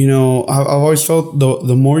 I've always felt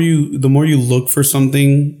the more you look for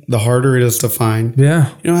something, the harder it is to find. Yeah.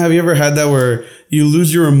 Have you ever had that where you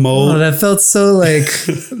lose your remote? Oh, that felt so like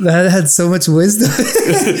that had so much wisdom.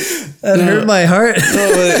 That hurt my heart. No,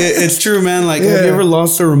 it's true, man. Like, have you ever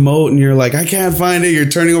lost a remote and you're like, I can't find it? You're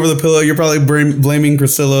turning over the pillow. You're probably blaming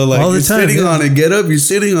Priscilla. Like, all the time, sitting on it. Get up. You're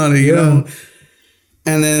sitting on it. You know.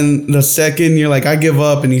 And then the second you're like, I give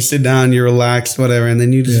up, and you sit down, you're relaxed, whatever. And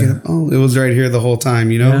then you just get, it was right here the whole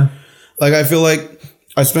time, Yeah. Like, I feel like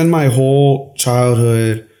I spent my whole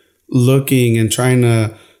childhood looking and trying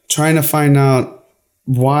to find out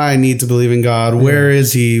why I need to believe in God. Yeah. Where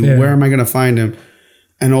is he? Yeah. Where am I going to find him?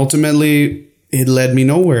 And ultimately it led me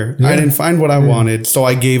nowhere. Yeah. I didn't find what I wanted. So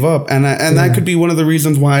I gave up. And that could be one of the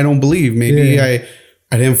reasons why I don't believe. Maybe I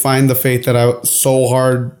didn't find the faith that I so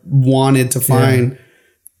hard wanted to find.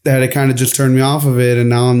 That it kind of just turned me off of it, and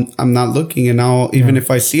now I'm not looking. And now even if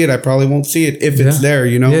I see it, I probably won't see it if it's there,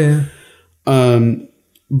 But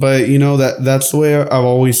that's the way I've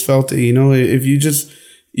always felt it. If you just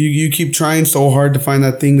you keep trying so hard to find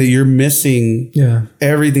that thing that you're missing,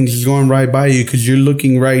 everything's just going right by you because you're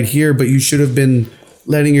looking right here, but you should have been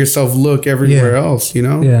letting yourself look everywhere else.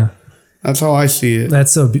 Yeah. That's how I see it.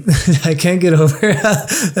 That's so. I can't get over it.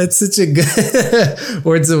 That's such a good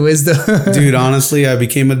words of wisdom, dude. Honestly, I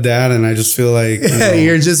became a dad, and I just feel like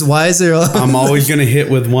you're just wiser. I'm always gonna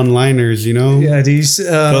hit with one-liners, Yeah,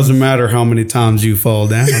 doesn't matter how many times you fall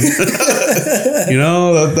down. That's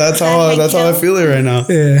how I feel it right now.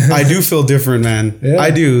 Yeah. I do feel different, man. Yeah.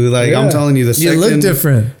 I do. Like I'm telling you, you look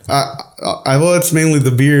different. Well, it's mainly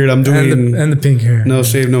the beard. I'm doing and the pink hair. No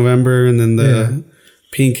Shave November, and then the.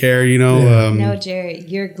 Pink hair, No, Jerry,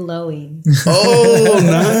 you're glowing. Oh,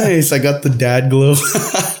 nice. I got the dad glow. Is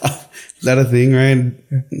that a thing, right?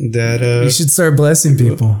 Dad. You should start blessing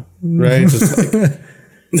people. Right? Just like, no,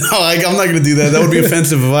 I'm not going to do that. That would be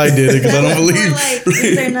offensive if I did it because I don't believe. Like,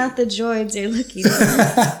 these are not the droids you're looking for.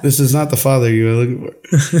 This is not the father you are looking for.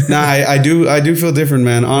 I do feel different,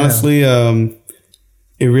 man. Honestly,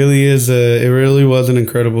 it really was an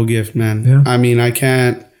incredible gift, man. Yeah. I mean, I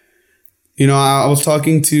can't. I was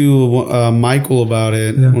talking to Michael about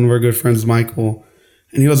it, one of our good friends, Michael,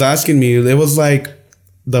 and he was asking me, it was like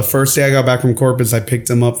the first day I got back from Corpus, I picked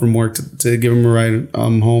him up from work to give him a ride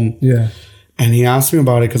home. Yeah. And he asked me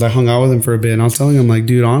about it because I hung out with him for a bit, and I was telling him, like,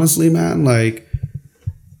 dude, honestly, man, like,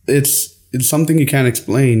 it's something you can't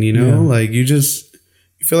explain, Like, you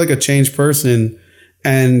feel like a changed person,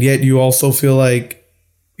 and yet you also feel like,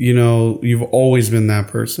 you've always been that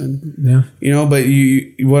person. Yeah. But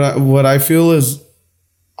what I feel is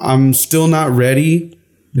I'm still not ready.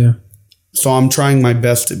 Yeah. So I'm trying my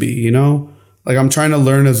best to be, like I'm trying to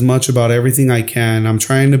learn as much about everything I can. I'm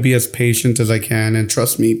trying to be as patient as I can. And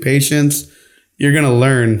trust me, patience, you're going to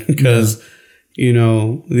learn because,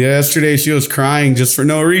 yesterday she was crying just for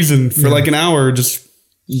no reason for like an hour, just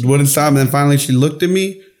wouldn't stop. And then finally she looked at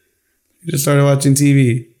me, just started watching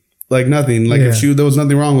TV. Like nothing. Like if there was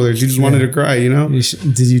nothing wrong with her. She just wanted to cry,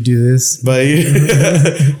 Did you do this? But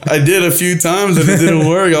I did a few times and it didn't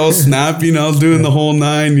work. I was snapping. I was doing the whole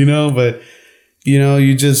 9, But,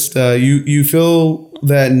 you just, you feel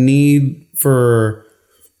that need for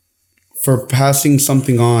passing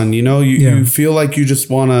something on, You feel like you just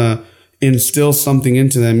want to instill something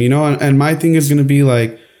into them, And my thing is going to be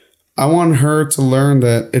like, I want her to learn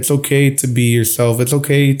that it's okay to be yourself. It's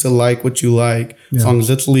okay to like what you like, as long as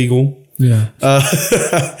it's legal. Yeah. But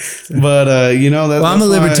that. Well, I'm a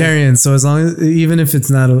libertarian, so as long as even if it's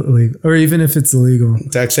not illegal, or even if it's illegal,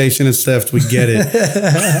 taxation is theft. We get it.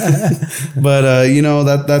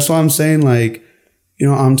 But that's why I'm saying, like,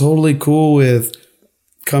 I'm totally cool with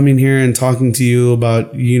coming here and talking to you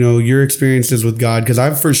about your experiences with God, because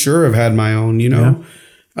I for sure have had my own.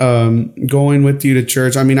 Going with you to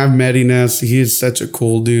church. I mean, I've met Ines. He is such a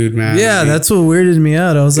cool dude, man. Yeah, that's what weirded me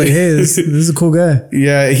out. I was like, hey, this is a cool guy.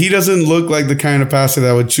 Yeah, he doesn't look like the kind of pastor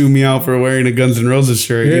that would chew me out for wearing a Guns N' Roses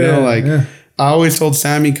shirt. I always told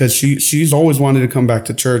Sammy, because she's always wanted to come back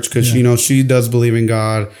to church, because you know she does believe in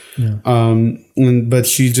God, but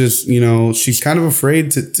she just, you know, she's kind of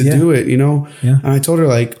afraid to do it, you know. And I told her,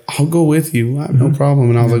 like, I'll go with you, I have no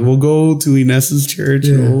problem. And I was like, we'll go to Inez's church,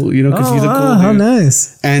 you know, because he's a cool dude. How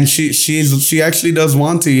nice. And she actually does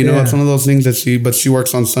want to, you know. It's one of those things that she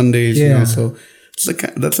works on Sundays, you know, so.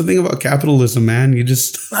 That's the thing about capitalism, man. You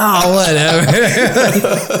just whatever.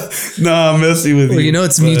 No, I'm messing with you. Well, you know,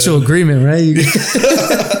 it's mutual agreement, right?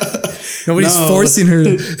 Nobody's forcing her.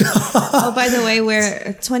 Oh, by the way,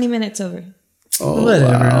 we're 20 minutes over. Oh,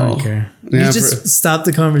 whatever. Wow. I don't care. Yeah, you just stop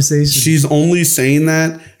the conversation. She's only saying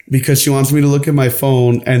that because she wants me to look at my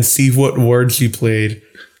phone and see what word she played.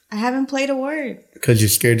 I haven't played a word. Because you're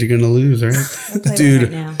scared you're going to lose, right?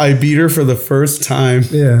 Dude, right, I beat her for the first time.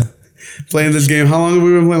 Yeah. Playing this game. How long have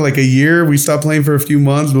we been playing? Like a year? We stopped playing for a few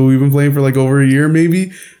months, but we've been playing for like over a year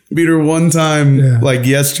maybe. Beat her one time, like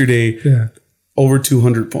yesterday. Yeah. Over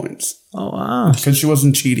 200 points. Oh, wow. Because she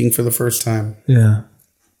wasn't cheating for the first time. Yeah.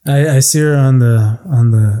 I see her on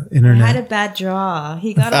the internet. I had a bad draw.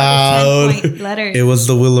 He got all the 10-point letters. It was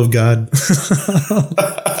the will of God.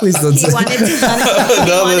 Please don't say that. He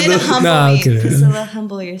wanted to humble me. Priscilla,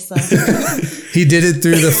 humble yourself. He did it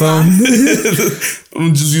through the phone.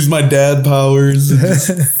 I'm just use my dad powers.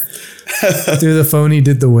 Through the phone, he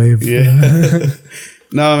did the wave. Yeah.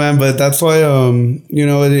 No, man, but that's why you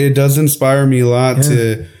know, it does inspire me a lot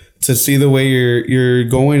to see the way you're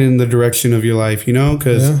going in the direction of your life, you know,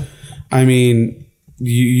 because I mean,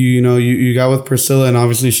 you know, you got with Priscilla, and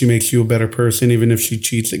obviously she makes you a better person, even if she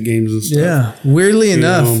cheats at games and stuff. Yeah, weirdly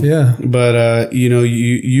enough, But you know,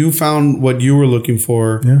 you found what you were looking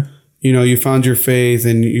for. Yeah. You know, you found your faith,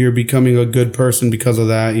 and you're becoming a good person because of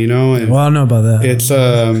that. You know, and well, I don't know about that. It's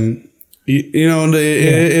you know, it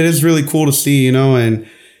is really cool to see. You know, and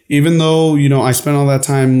even though, you know, I spent all that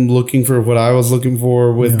time looking for what I was looking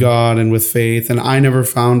for with God and with faith, and I never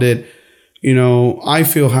found it, you know, I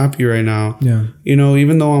feel happy right now. Yeah. You know,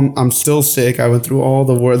 even though I'm still sick, I went through all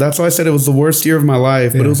the worst. That's why I said it was the worst year of my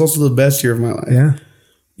life, but it was also the best year of my life. Yeah.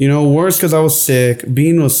 You know, worse because I was sick.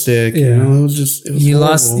 Bean was sick. Yeah. You know, it was just, it was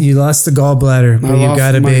horrible. You lost the gallbladder, but you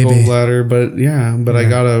got a baby. Gallbladder, but I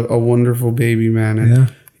got a wonderful baby, man.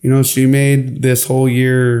 And, you know, she made this whole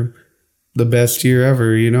year the best year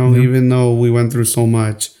ever, you know, even though we went through so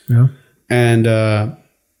much. Yeah. And,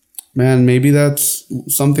 man, maybe that's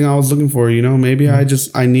something I was looking for, you know, maybe I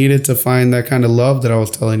needed to find that kind of love that I was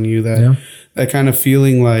telling you, that kind of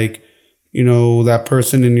feeling like, you know, that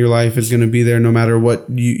person in your life is going to be there no matter what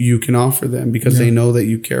you can offer them, because they know that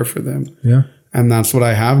you care for them. Yeah. And that's what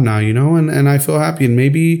I have now, you know, and I feel happy. And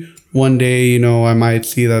maybe one day, you know, I might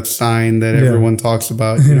see that sign that everyone talks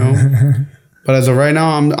about, you know. But as of right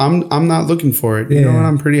now, I'm not looking for it, you know, and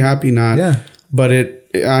I'm pretty happy not. Yeah. But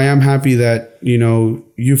I am happy that, you know,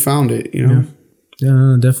 you found it, you know. Yeah,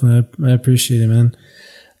 no, definitely. I appreciate it, man.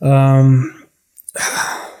 I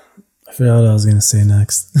forgot what I was going to say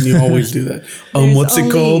next. You always do that. What's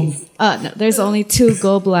it called? No, there's only 2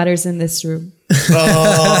 gallbladders in this room.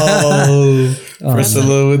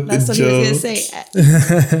 Priscilla with the joke. That's what he was going to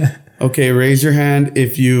say. Okay, raise your hand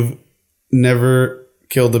if you've never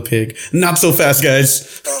killed a pig. Not so fast,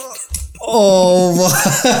 guys.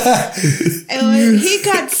 He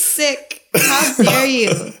got sick. How dare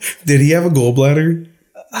you? Did he have a gallbladder?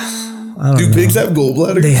 Do pigs have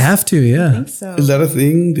gallbladders? They have to, yeah. I think so. Is that a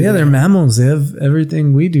thing? Yeah, they're mammals. They have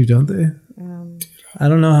everything we do, don't they? I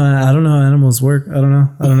don't know how animals work. I don't know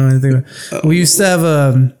anything about it. We used to have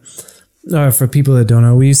for people that don't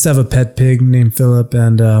know, we used to have a pet pig named Philip,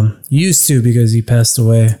 and used to, because he passed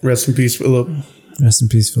away. Rest in peace, Philip. Rest in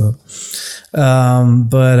peace, Philip.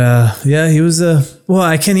 Yeah, he was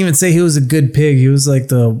I can't even say he was a good pig. He was like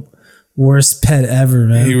the worst pet ever,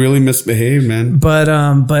 man. He really misbehaved, man. But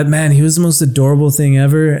man, he was the most adorable thing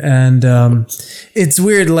ever. And it's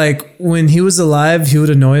weird, like when he was alive, he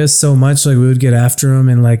would annoy us so much, like we would get after him,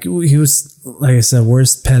 and like he was, like I said,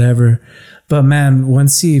 worst pet ever. But man,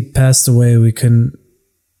 once he passed away, we couldn't.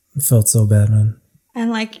 It felt so bad, man. And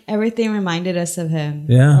like everything reminded us of him.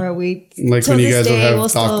 Yeah. Or we, like when you guys would have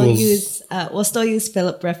tacos. We'll still use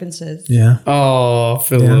Philip references. Yeah. Oh,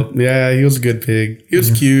 Philip. Yeah, he was a good pig. He was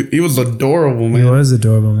cute. He was adorable, man. He was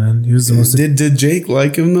adorable, man. He was the most. Did Jake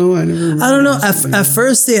like him though? I don't know. At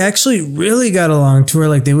first, they actually really got along to where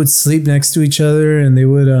like they would sleep next to each other, and they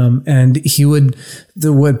would and he would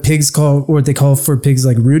what pigs call, what they call for pigs,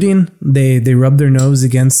 like rooting. They rub their nose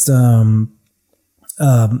against something.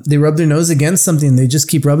 They just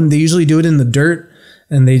keep rubbing. They usually do it in the dirt,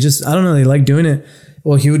 and they just, I don't know, they like doing it.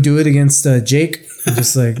 Well, he would do it against Jake,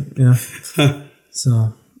 just like, yeah.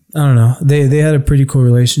 So I don't know. They had a pretty cool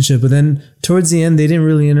relationship, but then towards the end, they didn't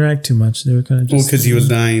really interact too much. They were kind of just... Well, because he was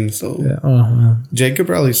dying, so... Yeah. Oh, wow. Jake could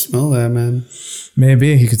probably smell that, man.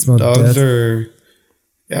 Maybe. He could smell dogs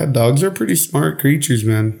death. Dogs are pretty smart creatures,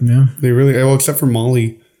 man. Yeah. They really... Well, except for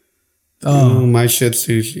Molly. Oh, my Shih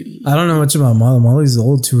Tzu. I don't know much about Molly. Molly's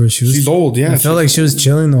old too. She's old, yeah. I felt like she was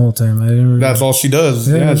chilling the whole time. That's all she does.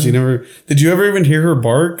 Yeah, she never... Did you ever even hear her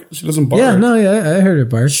bark? She doesn't bark. Yeah, no, I heard her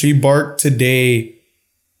bark. She barked today...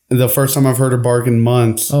 The first time I've heard her bark in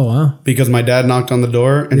months. Oh, wow. Because my dad knocked on the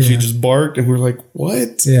door and she just barked and we're like,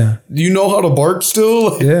 what? Yeah. Do you know how to bark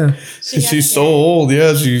still? Yeah. She's so old.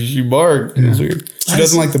 Yeah, she barked. Yeah. She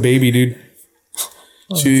doesn't like the baby, dude.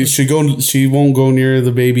 Oh, she won't go near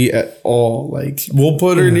the baby at all. Like, we'll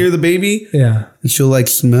put her near the baby. Yeah. And she'll like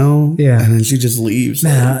smell. Yeah. And then she just leaves.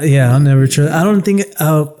 Nah, yeah, I'll never trust. I don't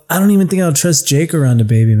even think I'll trust Jake around a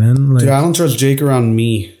baby, man. Like, dude, I don't trust Jake around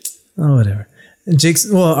me. Oh, whatever.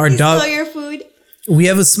 Jake's, our dog. Stole your food? We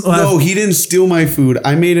have no, he didn't steal my food.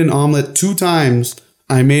 I made an omelet 2 times.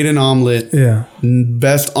 I made an omelet. Yeah.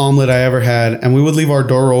 Best omelet I ever had. And we would leave our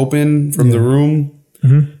door open from the room.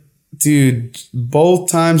 Mm-hmm. Dude,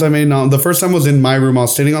 both times I made an omelet. The first time was in my room. I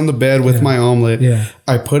was sitting on the bed with my omelet. Yeah.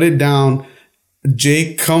 I put it down.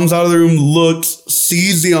 Jake comes out of the room, looks,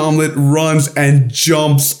 sees the omelet, runs, and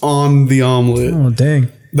jumps on the omelet. Oh,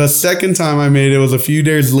 dang. The second time I made it was a few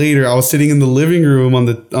days later. I was sitting in the living room on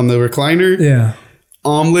the recliner. Yeah.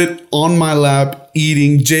 Omelet on my lap,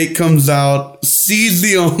 eating. Jake comes out, sees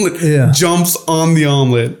the omelet, jumps on the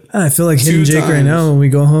omelet. I feel like hitting Jake right now. When we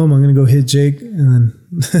go home, I'm going to go hit Jake. And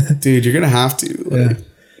then dude, you're going to have to.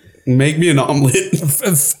 Make me an omelet.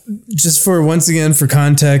 Just once again, for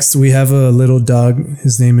context, we have a little dog.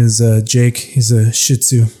 His name is Jake. He's a Shih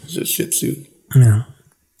Tzu. He's a Shih Tzu. Yeah.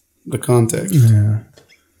 The context. Yeah.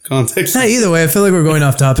 Context. Either way, I feel like we're going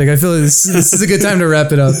off topic. I feel like this is a good time to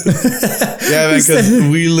wrap it up. Yeah, man, because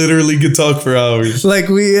we literally could talk for hours. Like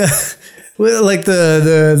like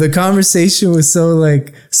the conversation was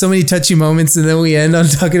so many touchy moments, and then we end on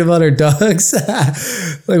talking about our dogs.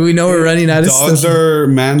 Like we know we're running out of stuff. Dogs are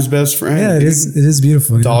man's best friend. Yeah, it is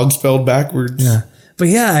beautiful. Dog spelled backwards. Yeah, but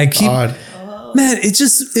yeah, I keep man. It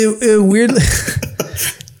just weirdly.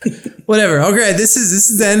 Whatever. Okay, this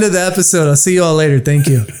is the end of the episode. I'll see you all later. Thank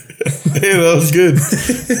you. Hey, that was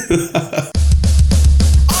good.